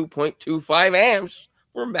at 2.25 amps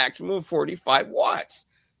for a maximum of 45 watts.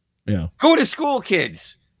 Yeah. Go to school,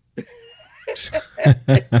 kids.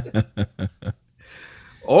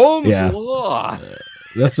 Ohm's law.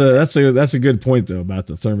 That's a good point though about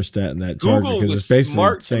the thermostat and that charger, Google because was it's basically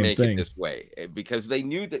smart the same to make thing. it this way, because they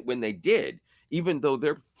knew that when they did, even though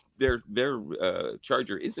their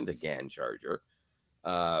charger isn't a GAN charger,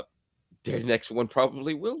 their next one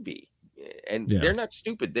probably will be. And they're not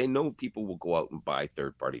stupid. They know people will go out and buy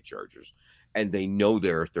third-party chargers, and they know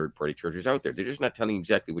there are third-party chargers out there. They're just not telling you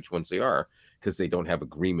exactly which ones they are because they don't have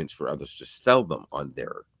agreements for others to sell them on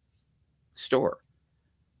their store.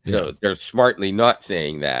 So they're smartly not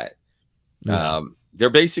saying that. They're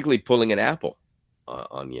basically pulling an Apple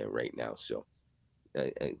on you right now. So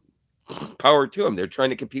power to them. They're trying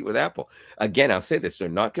to compete with Apple. Again, I'll say this. They're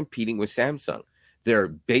not competing with Samsung. They're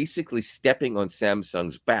basically stepping on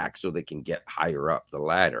Samsung's back so they can get higher up the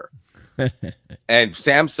ladder. And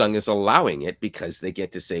Samsung is allowing it because they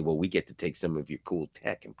get to say, well, we get to take some of your cool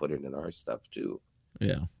tech and put it in our stuff too.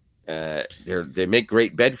 Yeah. They make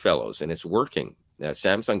great bedfellows, and it's working. Now,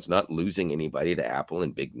 Samsung's not losing anybody to Apple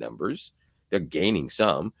in big numbers. They're gaining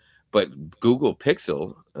some, but Google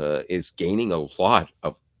Pixel is gaining a lot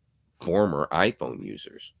of former iPhone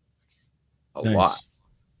users. A lot.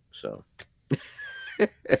 So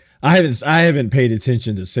I haven't paid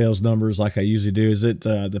attention to sales numbers like I usually do. Is it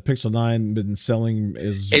the Pixel 9 been selling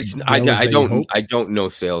as well as they hoped? I don't know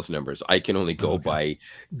sales numbers. I can only go Okay. by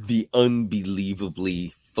the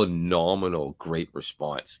unbelievably phenomenal great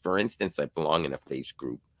response. For instance, I belong in a face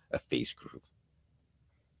group.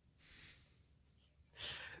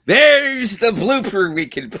 There's the blooper we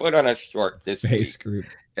can put on a short this Face week.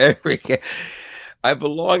 group. I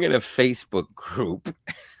belong in a Facebook group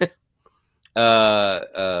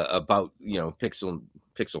about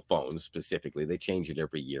Pixel phones specifically. They change it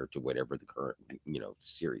every year to whatever the current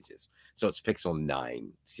series is. So it's Pixel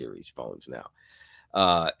 9 series phones now.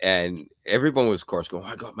 And everyone was, of course, going,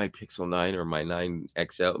 I got my Pixel 9 or my 9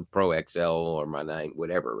 XL, Pro XL or my 9,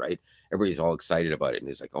 whatever, right? Everybody's all excited about it.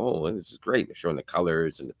 And it's like, oh, this is great. They're showing the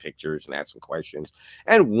colors and the pictures and asking questions.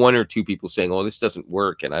 And one or two people saying, oh, this doesn't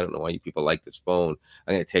work. And I don't know why you people like this phone.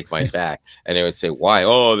 I'm going to take mine back. And they would say, why?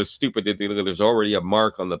 Oh, the stupid, there's already a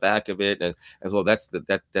mark on the back of it. And as well, that's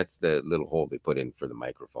the little hole they put in for the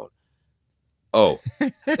microphone. Oh,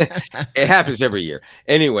 it happens every year.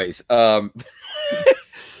 Anyways, but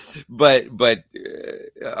I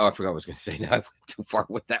forgot what I was going to say. Now I went too far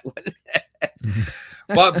with that one.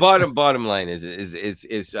 But bottom line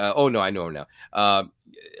is oh no, I know now.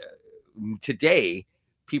 Today,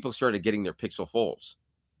 people started getting their Pixel Folds,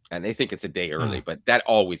 and they think it's a day early, but that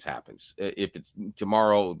always happens. If it's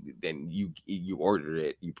tomorrow, then you ordered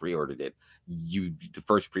it, you pre-ordered it. The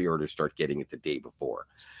first pre-orders start getting it the day before.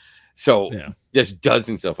 So there's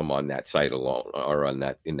dozens of them on that site alone, or in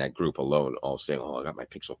that group alone, all saying, "Oh, I got my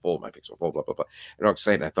Pixel Fold, blah blah blah." And I'm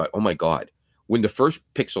excited. I thought, "Oh my God!" When the first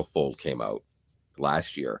Pixel Fold came out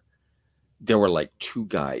last year, there were like 2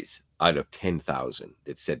 guys out of 10,000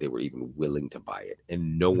 that said they were even willing to buy it,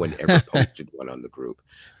 and no one ever posted one on the group.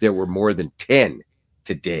 There were more than 10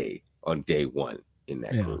 today on day one in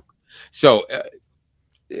that group. So.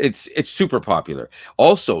 It's super popular.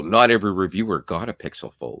 Also, not every reviewer got a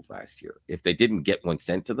Pixel Fold last year. If they didn't get one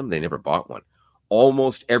sent to them, they never bought one.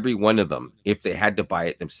 Almost every one of them, if they had to buy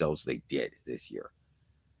it themselves, they did this year.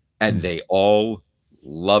 And they all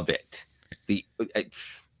love it.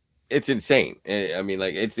 It's insane. I mean,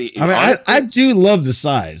 like I do love the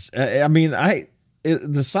size.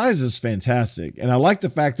 The size is fantastic. And I like the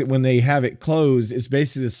fact that when they have it closed, it's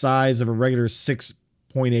basically the size of a regular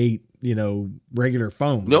 6.8 regular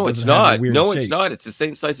phone. No, it's not. No, it's not. It's the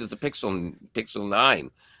same size as the Pixel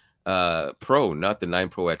 9 Pro, not the 9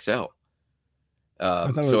 Pro XL. I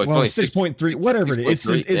thought so it's 6.3, whatever it is.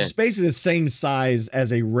 It's basically the same size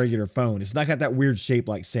as a regular phone. It's not got that weird shape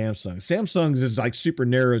like Samsung. Samsung's is like super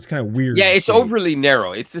narrow. It's kind of weird. Yeah, it's overly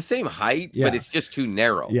narrow. It's the same height, but it's just too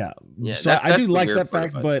narrow. Yeah. So I do like that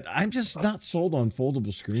fact, but I'm just not sold on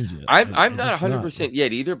foldable screens yet. I'm not 100%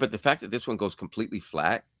 yet either, but the fact that this one goes completely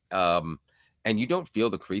flat, and you don't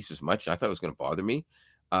feel the crease as much, I thought it was going to bother me.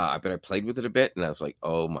 But I played with it a bit, and I was like,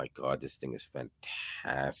 oh my God, this thing is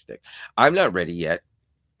fantastic. I'm not ready yet,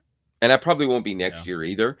 and I probably won't be next year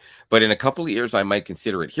either. But in a couple of years, I might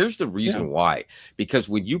consider it. Here's the reason why. Because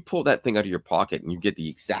when you pull that thing out of your pocket and you get the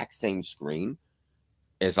exact same screen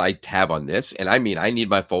as I have on this, and I mean, I need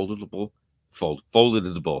my foldable.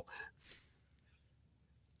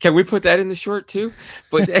 Can we put that in the short too?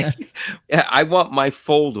 But I want my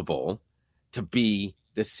foldable to be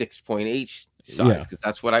the 6.8 size because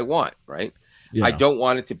that's what I want, right? I don't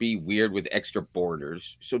want it to be weird with extra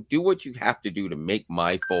borders. So do what you have to do to make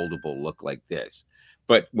my foldable look like this.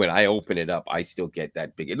 But when I open it up, I still get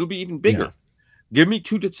that big. It'll be even bigger. Give me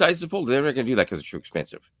 2 sizes of fold. They're not going to do that because it's too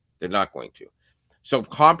expensive. They're not going to. So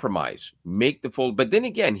compromise, make the fold. But then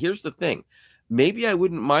again, here's the thing. Maybe I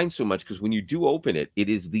wouldn't mind so much because when you do open it, it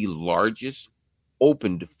is the largest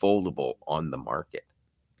opened foldable on the market.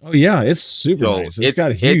 Oh yeah, it's super nice. It's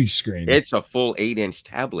got a huge screen. It's a full 8-inch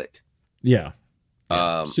tablet. Yeah.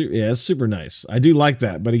 It's super nice. I do like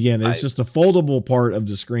that, but again, it's just the foldable part of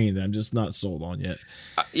the screen that I'm just not sold on yet.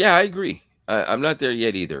 Yeah, I agree. I'm not there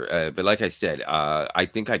yet either. But like I said, I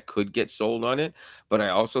think I could get sold on it, but I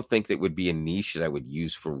also think that would be a niche that I would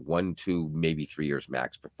use for 1, 2, maybe 3 years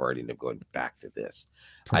max before I'd end up going back to this.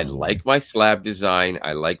 Probably. I like my slab design.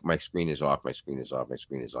 I like my screen is off. My screen is off. My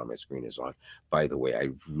screen is on. My screen is on. By the way, I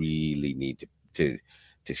really need to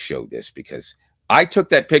show this because I took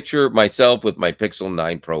that picture myself with my Pixel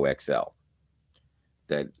 9 Pro XL.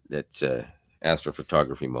 That's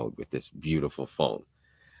astrophotography mode with this beautiful phone.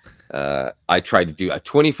 I tried to do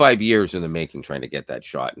 25 years in the making trying to get that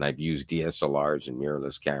shot, and I've used DSLRs and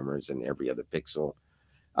mirrorless cameras and every other pixel.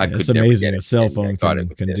 It's amazing a cell phone can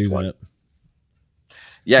do that.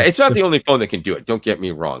 Yeah, it's not the only phone that can do it. Don't get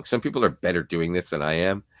me wrong. Some people are better doing this than I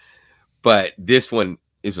am, but this one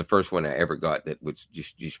is the first one I ever got that was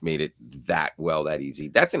just made it that easy.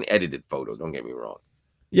 That's an edited photo. Don't get me wrong.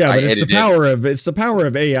 Yeah, but it's the power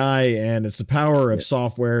of AI, and it's the power of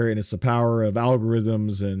software, and it's the power of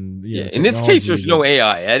algorithms, and in this case, there's no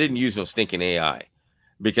AI. I didn't use no stinking AI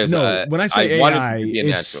because when I say AI,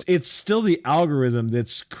 it's still the algorithm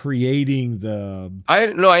that's creating the. I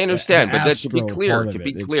understand, but to be clear,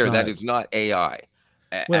 that is not AI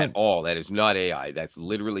at all. That is not AI. That's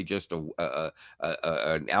literally just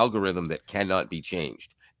an algorithm that cannot be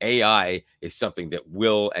changed. AI is something that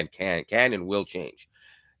will and can and will change.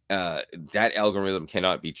 That algorithm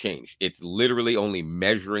cannot be changed. It's literally only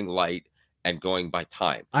measuring light and going by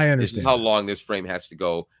time. I understand. This is how long this frame has to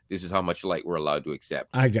go. This is how much light we're allowed to accept.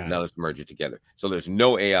 I got now it. Let's merge it together. So there's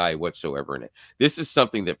no AI whatsoever in it. This is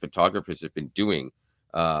something that photographers have been doing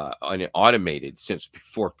automated since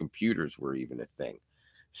before computers were even a thing.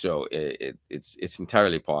 So it's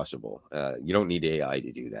entirely possible. You don't need AI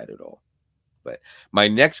to do that at all. But my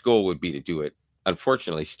next goal would be to do it,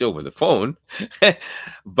 unfortunately, still with a phone,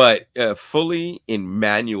 but fully in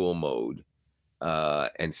manual mode,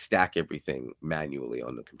 and stack everything manually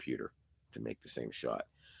on the computer to make the same shot.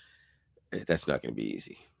 That's not going to be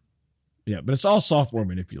easy. Yeah, but it's all software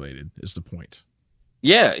manipulated is the point.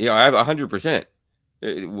 Yeah, I have 100%.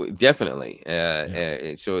 Definitely.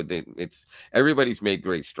 So it's everybody's made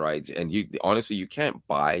great strides, and honestly, you can't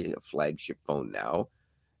buy a flagship phone now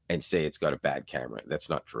and say it's got a bad camera. That's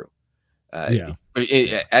not true. As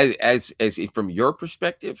from your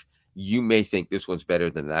perspective, you may think this one's better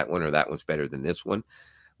than that one, or that one's better than this one,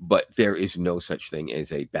 but there is no such thing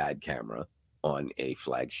as a bad camera on a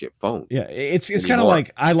flagship phone. Yeah, it's kind of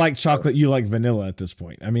like I like chocolate, you like vanilla at this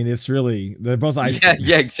point. I mean, it's really they're both ice cream.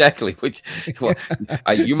 Yeah, exactly. Which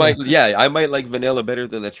you might, I might like vanilla better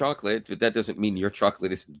than the chocolate, but that doesn't mean your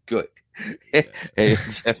chocolate isn't good.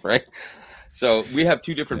 That's right. So we have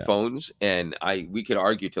two different phones, and we could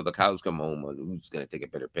argue till the cows come home on who's going to take a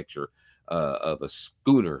better picture of a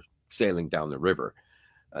schooner sailing down the river.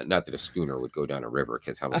 Not that a schooner would go down a river,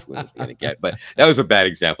 because how much wind is going to get? But that was a bad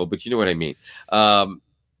example. But you know what I mean.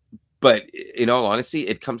 But in all honesty,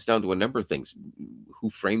 it comes down to a number of things: who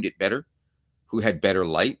framed it better, who had better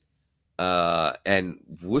light, and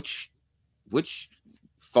which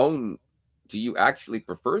phone do you actually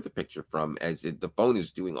prefer the picture from, as the phone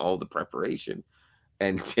is doing all the preparation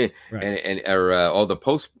and all the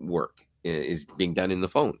post work is being done in the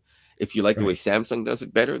phone. If you like the way Samsung does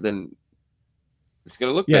it better, then it's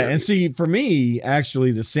going to look better. And see, for me,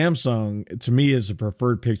 actually, the Samsung to me is a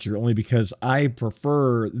preferred picture only because I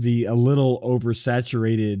prefer a little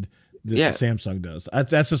oversaturated that the Samsung does.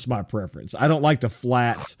 That's just my preference. I don't like the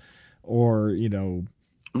flat or,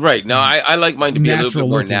 Right. Now, I like mine to be a little bit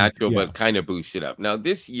more natural, but kind of boost it up. Now,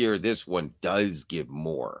 this year, this one does give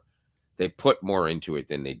more. They put more into it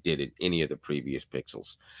than they did in any of the previous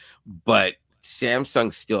Pixels. But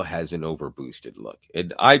Samsung still has an overboosted look.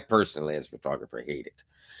 And I personally, as a photographer, hate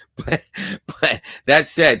it. But that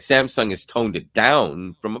said, Samsung has toned it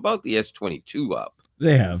down from about the S22 up.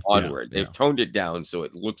 They have. Onward. They've toned it down so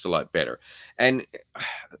it looks a lot better. And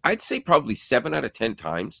I'd say probably 7 out of 10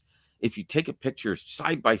 times, if you take a picture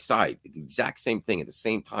side by side, the exact same thing at the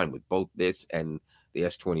same time with both this and the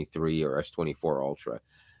S23 or S24 Ultra,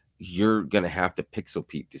 you're going to have to pixel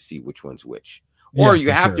peep to see which one's which. Or you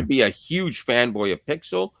have to be a huge fanboy of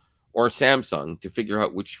Pixel or Samsung to figure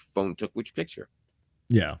out which phone took which picture.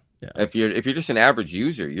 Yeah. If you're just an average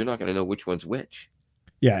user, you're not going to know which one's which.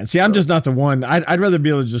 Yeah. And see, I'm just not the one. I'd rather be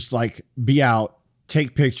able to just like be out,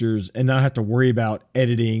 take pictures, and not have to worry about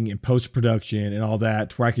editing and post-production and all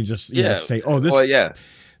that, where I can just say, oh,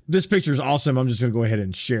 this picture is awesome. I'm just going to go ahead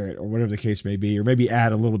and share it, or whatever the case may be, or maybe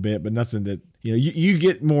add a little bit, but nothing that, you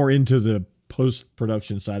get more into the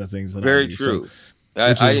post-production side of things. Very true. So,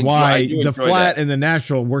 which is why the flat and the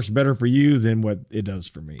natural works better for you than what it does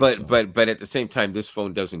for me. But at the same time, this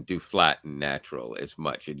phone doesn't do flat and natural as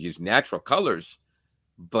much. It uses natural colors,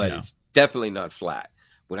 but it's definitely not flat.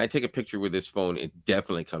 When I take a picture with this phone, it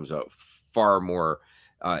definitely comes out far more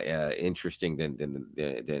interesting than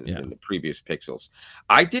the previous Pixels.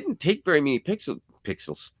 I didn't take very many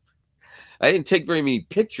pixels. I didn't take very many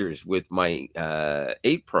pictures with my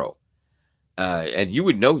 8 Pro. And you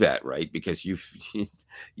would know that, right? Because you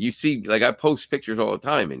see, like, I post pictures all the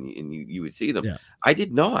time, and you would see them. Yeah. I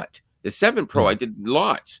did not. The 7 Pro, I did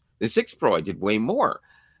lots. The 6 Pro, I did way more.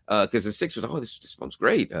 Because the 6 was, this one's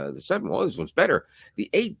great. The 7, this one's better. The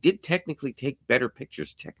 8 did technically take better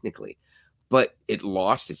pictures, but it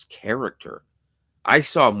lost its character. I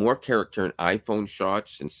saw more character in iPhone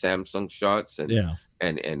shots and Samsung shots and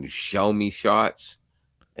Xiaomi shots.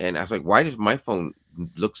 And I was like, why does my phone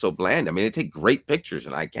look so bland. I mean, they take great pictures,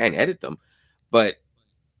 and I can't edit them, but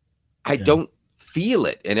I Yeah. don't feel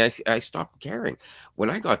it, and I stopped caring. When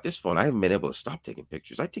I got this phone, I haven't been able to stop taking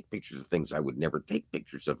pictures. I take pictures of things I would never take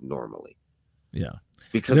pictures of normally. Yeah.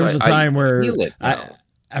 Because there was a time where feel it now.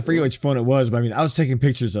 I forget which phone it was, but I mean, I was taking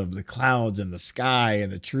pictures of the clouds and the sky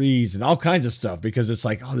and the trees and all kinds of stuff because it's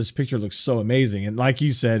like, oh, this picture looks so amazing. And like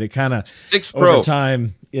you said, it kind of 6 Pro over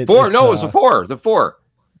time. It was a 4,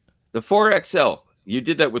 the 4 XL. You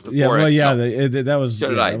did that with the 4 XL. Well, yeah, that was. So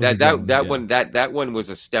did yeah, I. That one was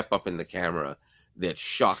a step up in the camera that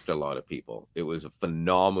shocked a lot of people. It was a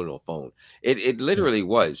phenomenal phone. It literally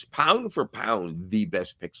was pound for pound the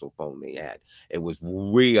best Pixel phone they had. It was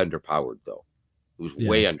way underpowered though. It was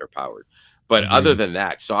way underpowered. But other than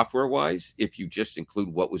that, software wise, if you just include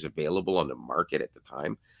what was available on the market at the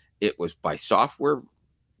time, it was by software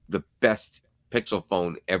the best Pixel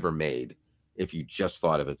phone ever made. If you just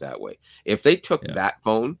thought of it that way, if they took that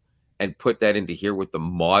phone and put that into here with the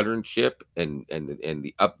modern chip and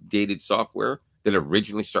the updated software that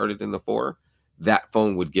originally started in the 4, that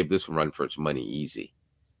phone would give this one run for its money easy.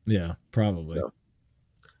 Yeah, probably. So,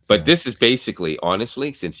 but this is basically,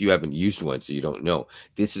 honestly, since you haven't used one, so you don't know,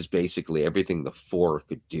 this is basically everything the 4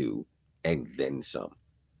 could do and then some.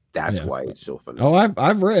 That's why it's so phenomenal. Oh,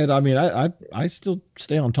 I've read. I mean, I still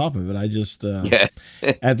stay on top of it. I just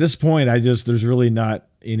at this point, there's really not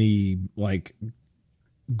any like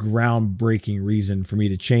groundbreaking reason for me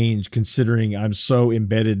to change, considering I'm so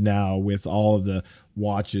embedded now with all of the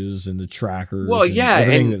watches and the trackers. Well, and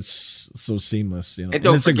everything that's so seamless. You know, and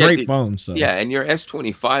it's a great phone. So and your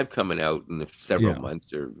S25 coming out in several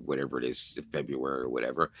months or whatever it is, February or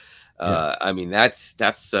whatever. I mean, that's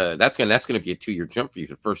gonna be a 2-year jump for you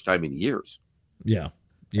for the first time in years. Yeah.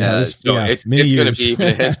 It's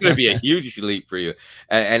gonna be a huge leap for you,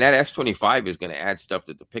 and that S25 is gonna add stuff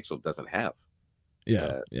that the Pixel doesn't have.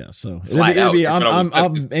 So I'm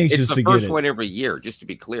anxious it's the to first get it. one every year. Just to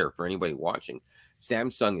be clear for anybody watching,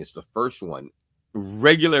 Samsung is the first one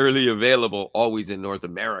regularly available, always in North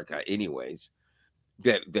America, anyways.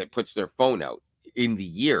 That puts their phone out in the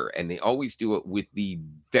year, and they always do it with the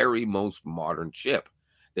very most modern chip.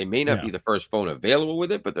 They may not be the first phone available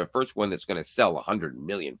with it, but the first one that's going to sell 100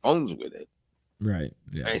 million phones with it. Right.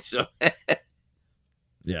 Yeah. Right? So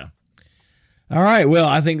yeah. All right. Well,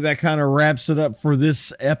 I think that kind of wraps it up for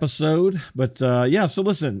this episode. But so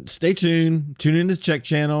listen, stay tuned. Tune in to the Check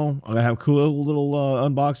channel. I'm gonna have a cool little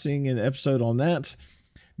unboxing and episode on that.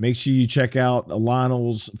 Make sure you check out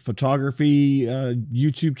Lionel's photography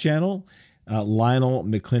YouTube channel, Lionel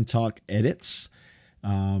McClintock Edits.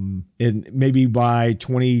 And maybe by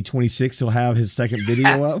 2026 he'll have his second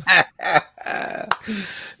video up. A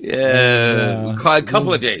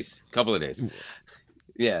couple of days.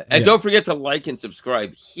 Yeah, and don't forget to like and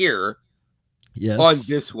subscribe here on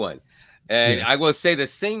this one. And I will say the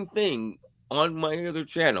same thing on my other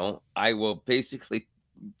channel. I will basically,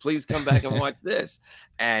 please come back and watch this,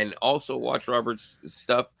 and also watch Robert's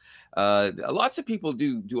stuff. Lots of people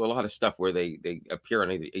do a lot of stuff where they appear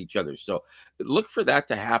on each other. So look for that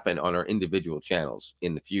to happen on our individual channels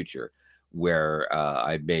in the future, where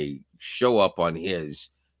I may show up on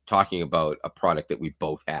his talking about a product that we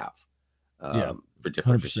both have. For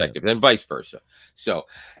different 100%. perspectives and vice versa. So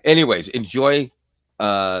anyways, enjoy,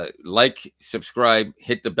 like, subscribe,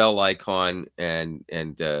 hit the bell icon, and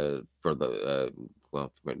for the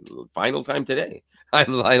final time today,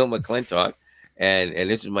 I'm Lionel McClintock, and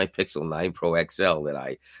this is my Pixel 9 Pro XL that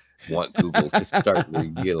I want Google to start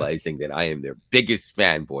realizing that I am their biggest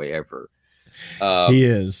fanboy ever. He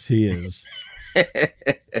is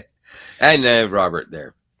And Robert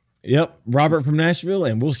there. Yep, Robert from Nashville,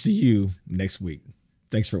 and we'll see you next week.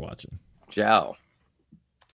 Thanks for watching. Ciao.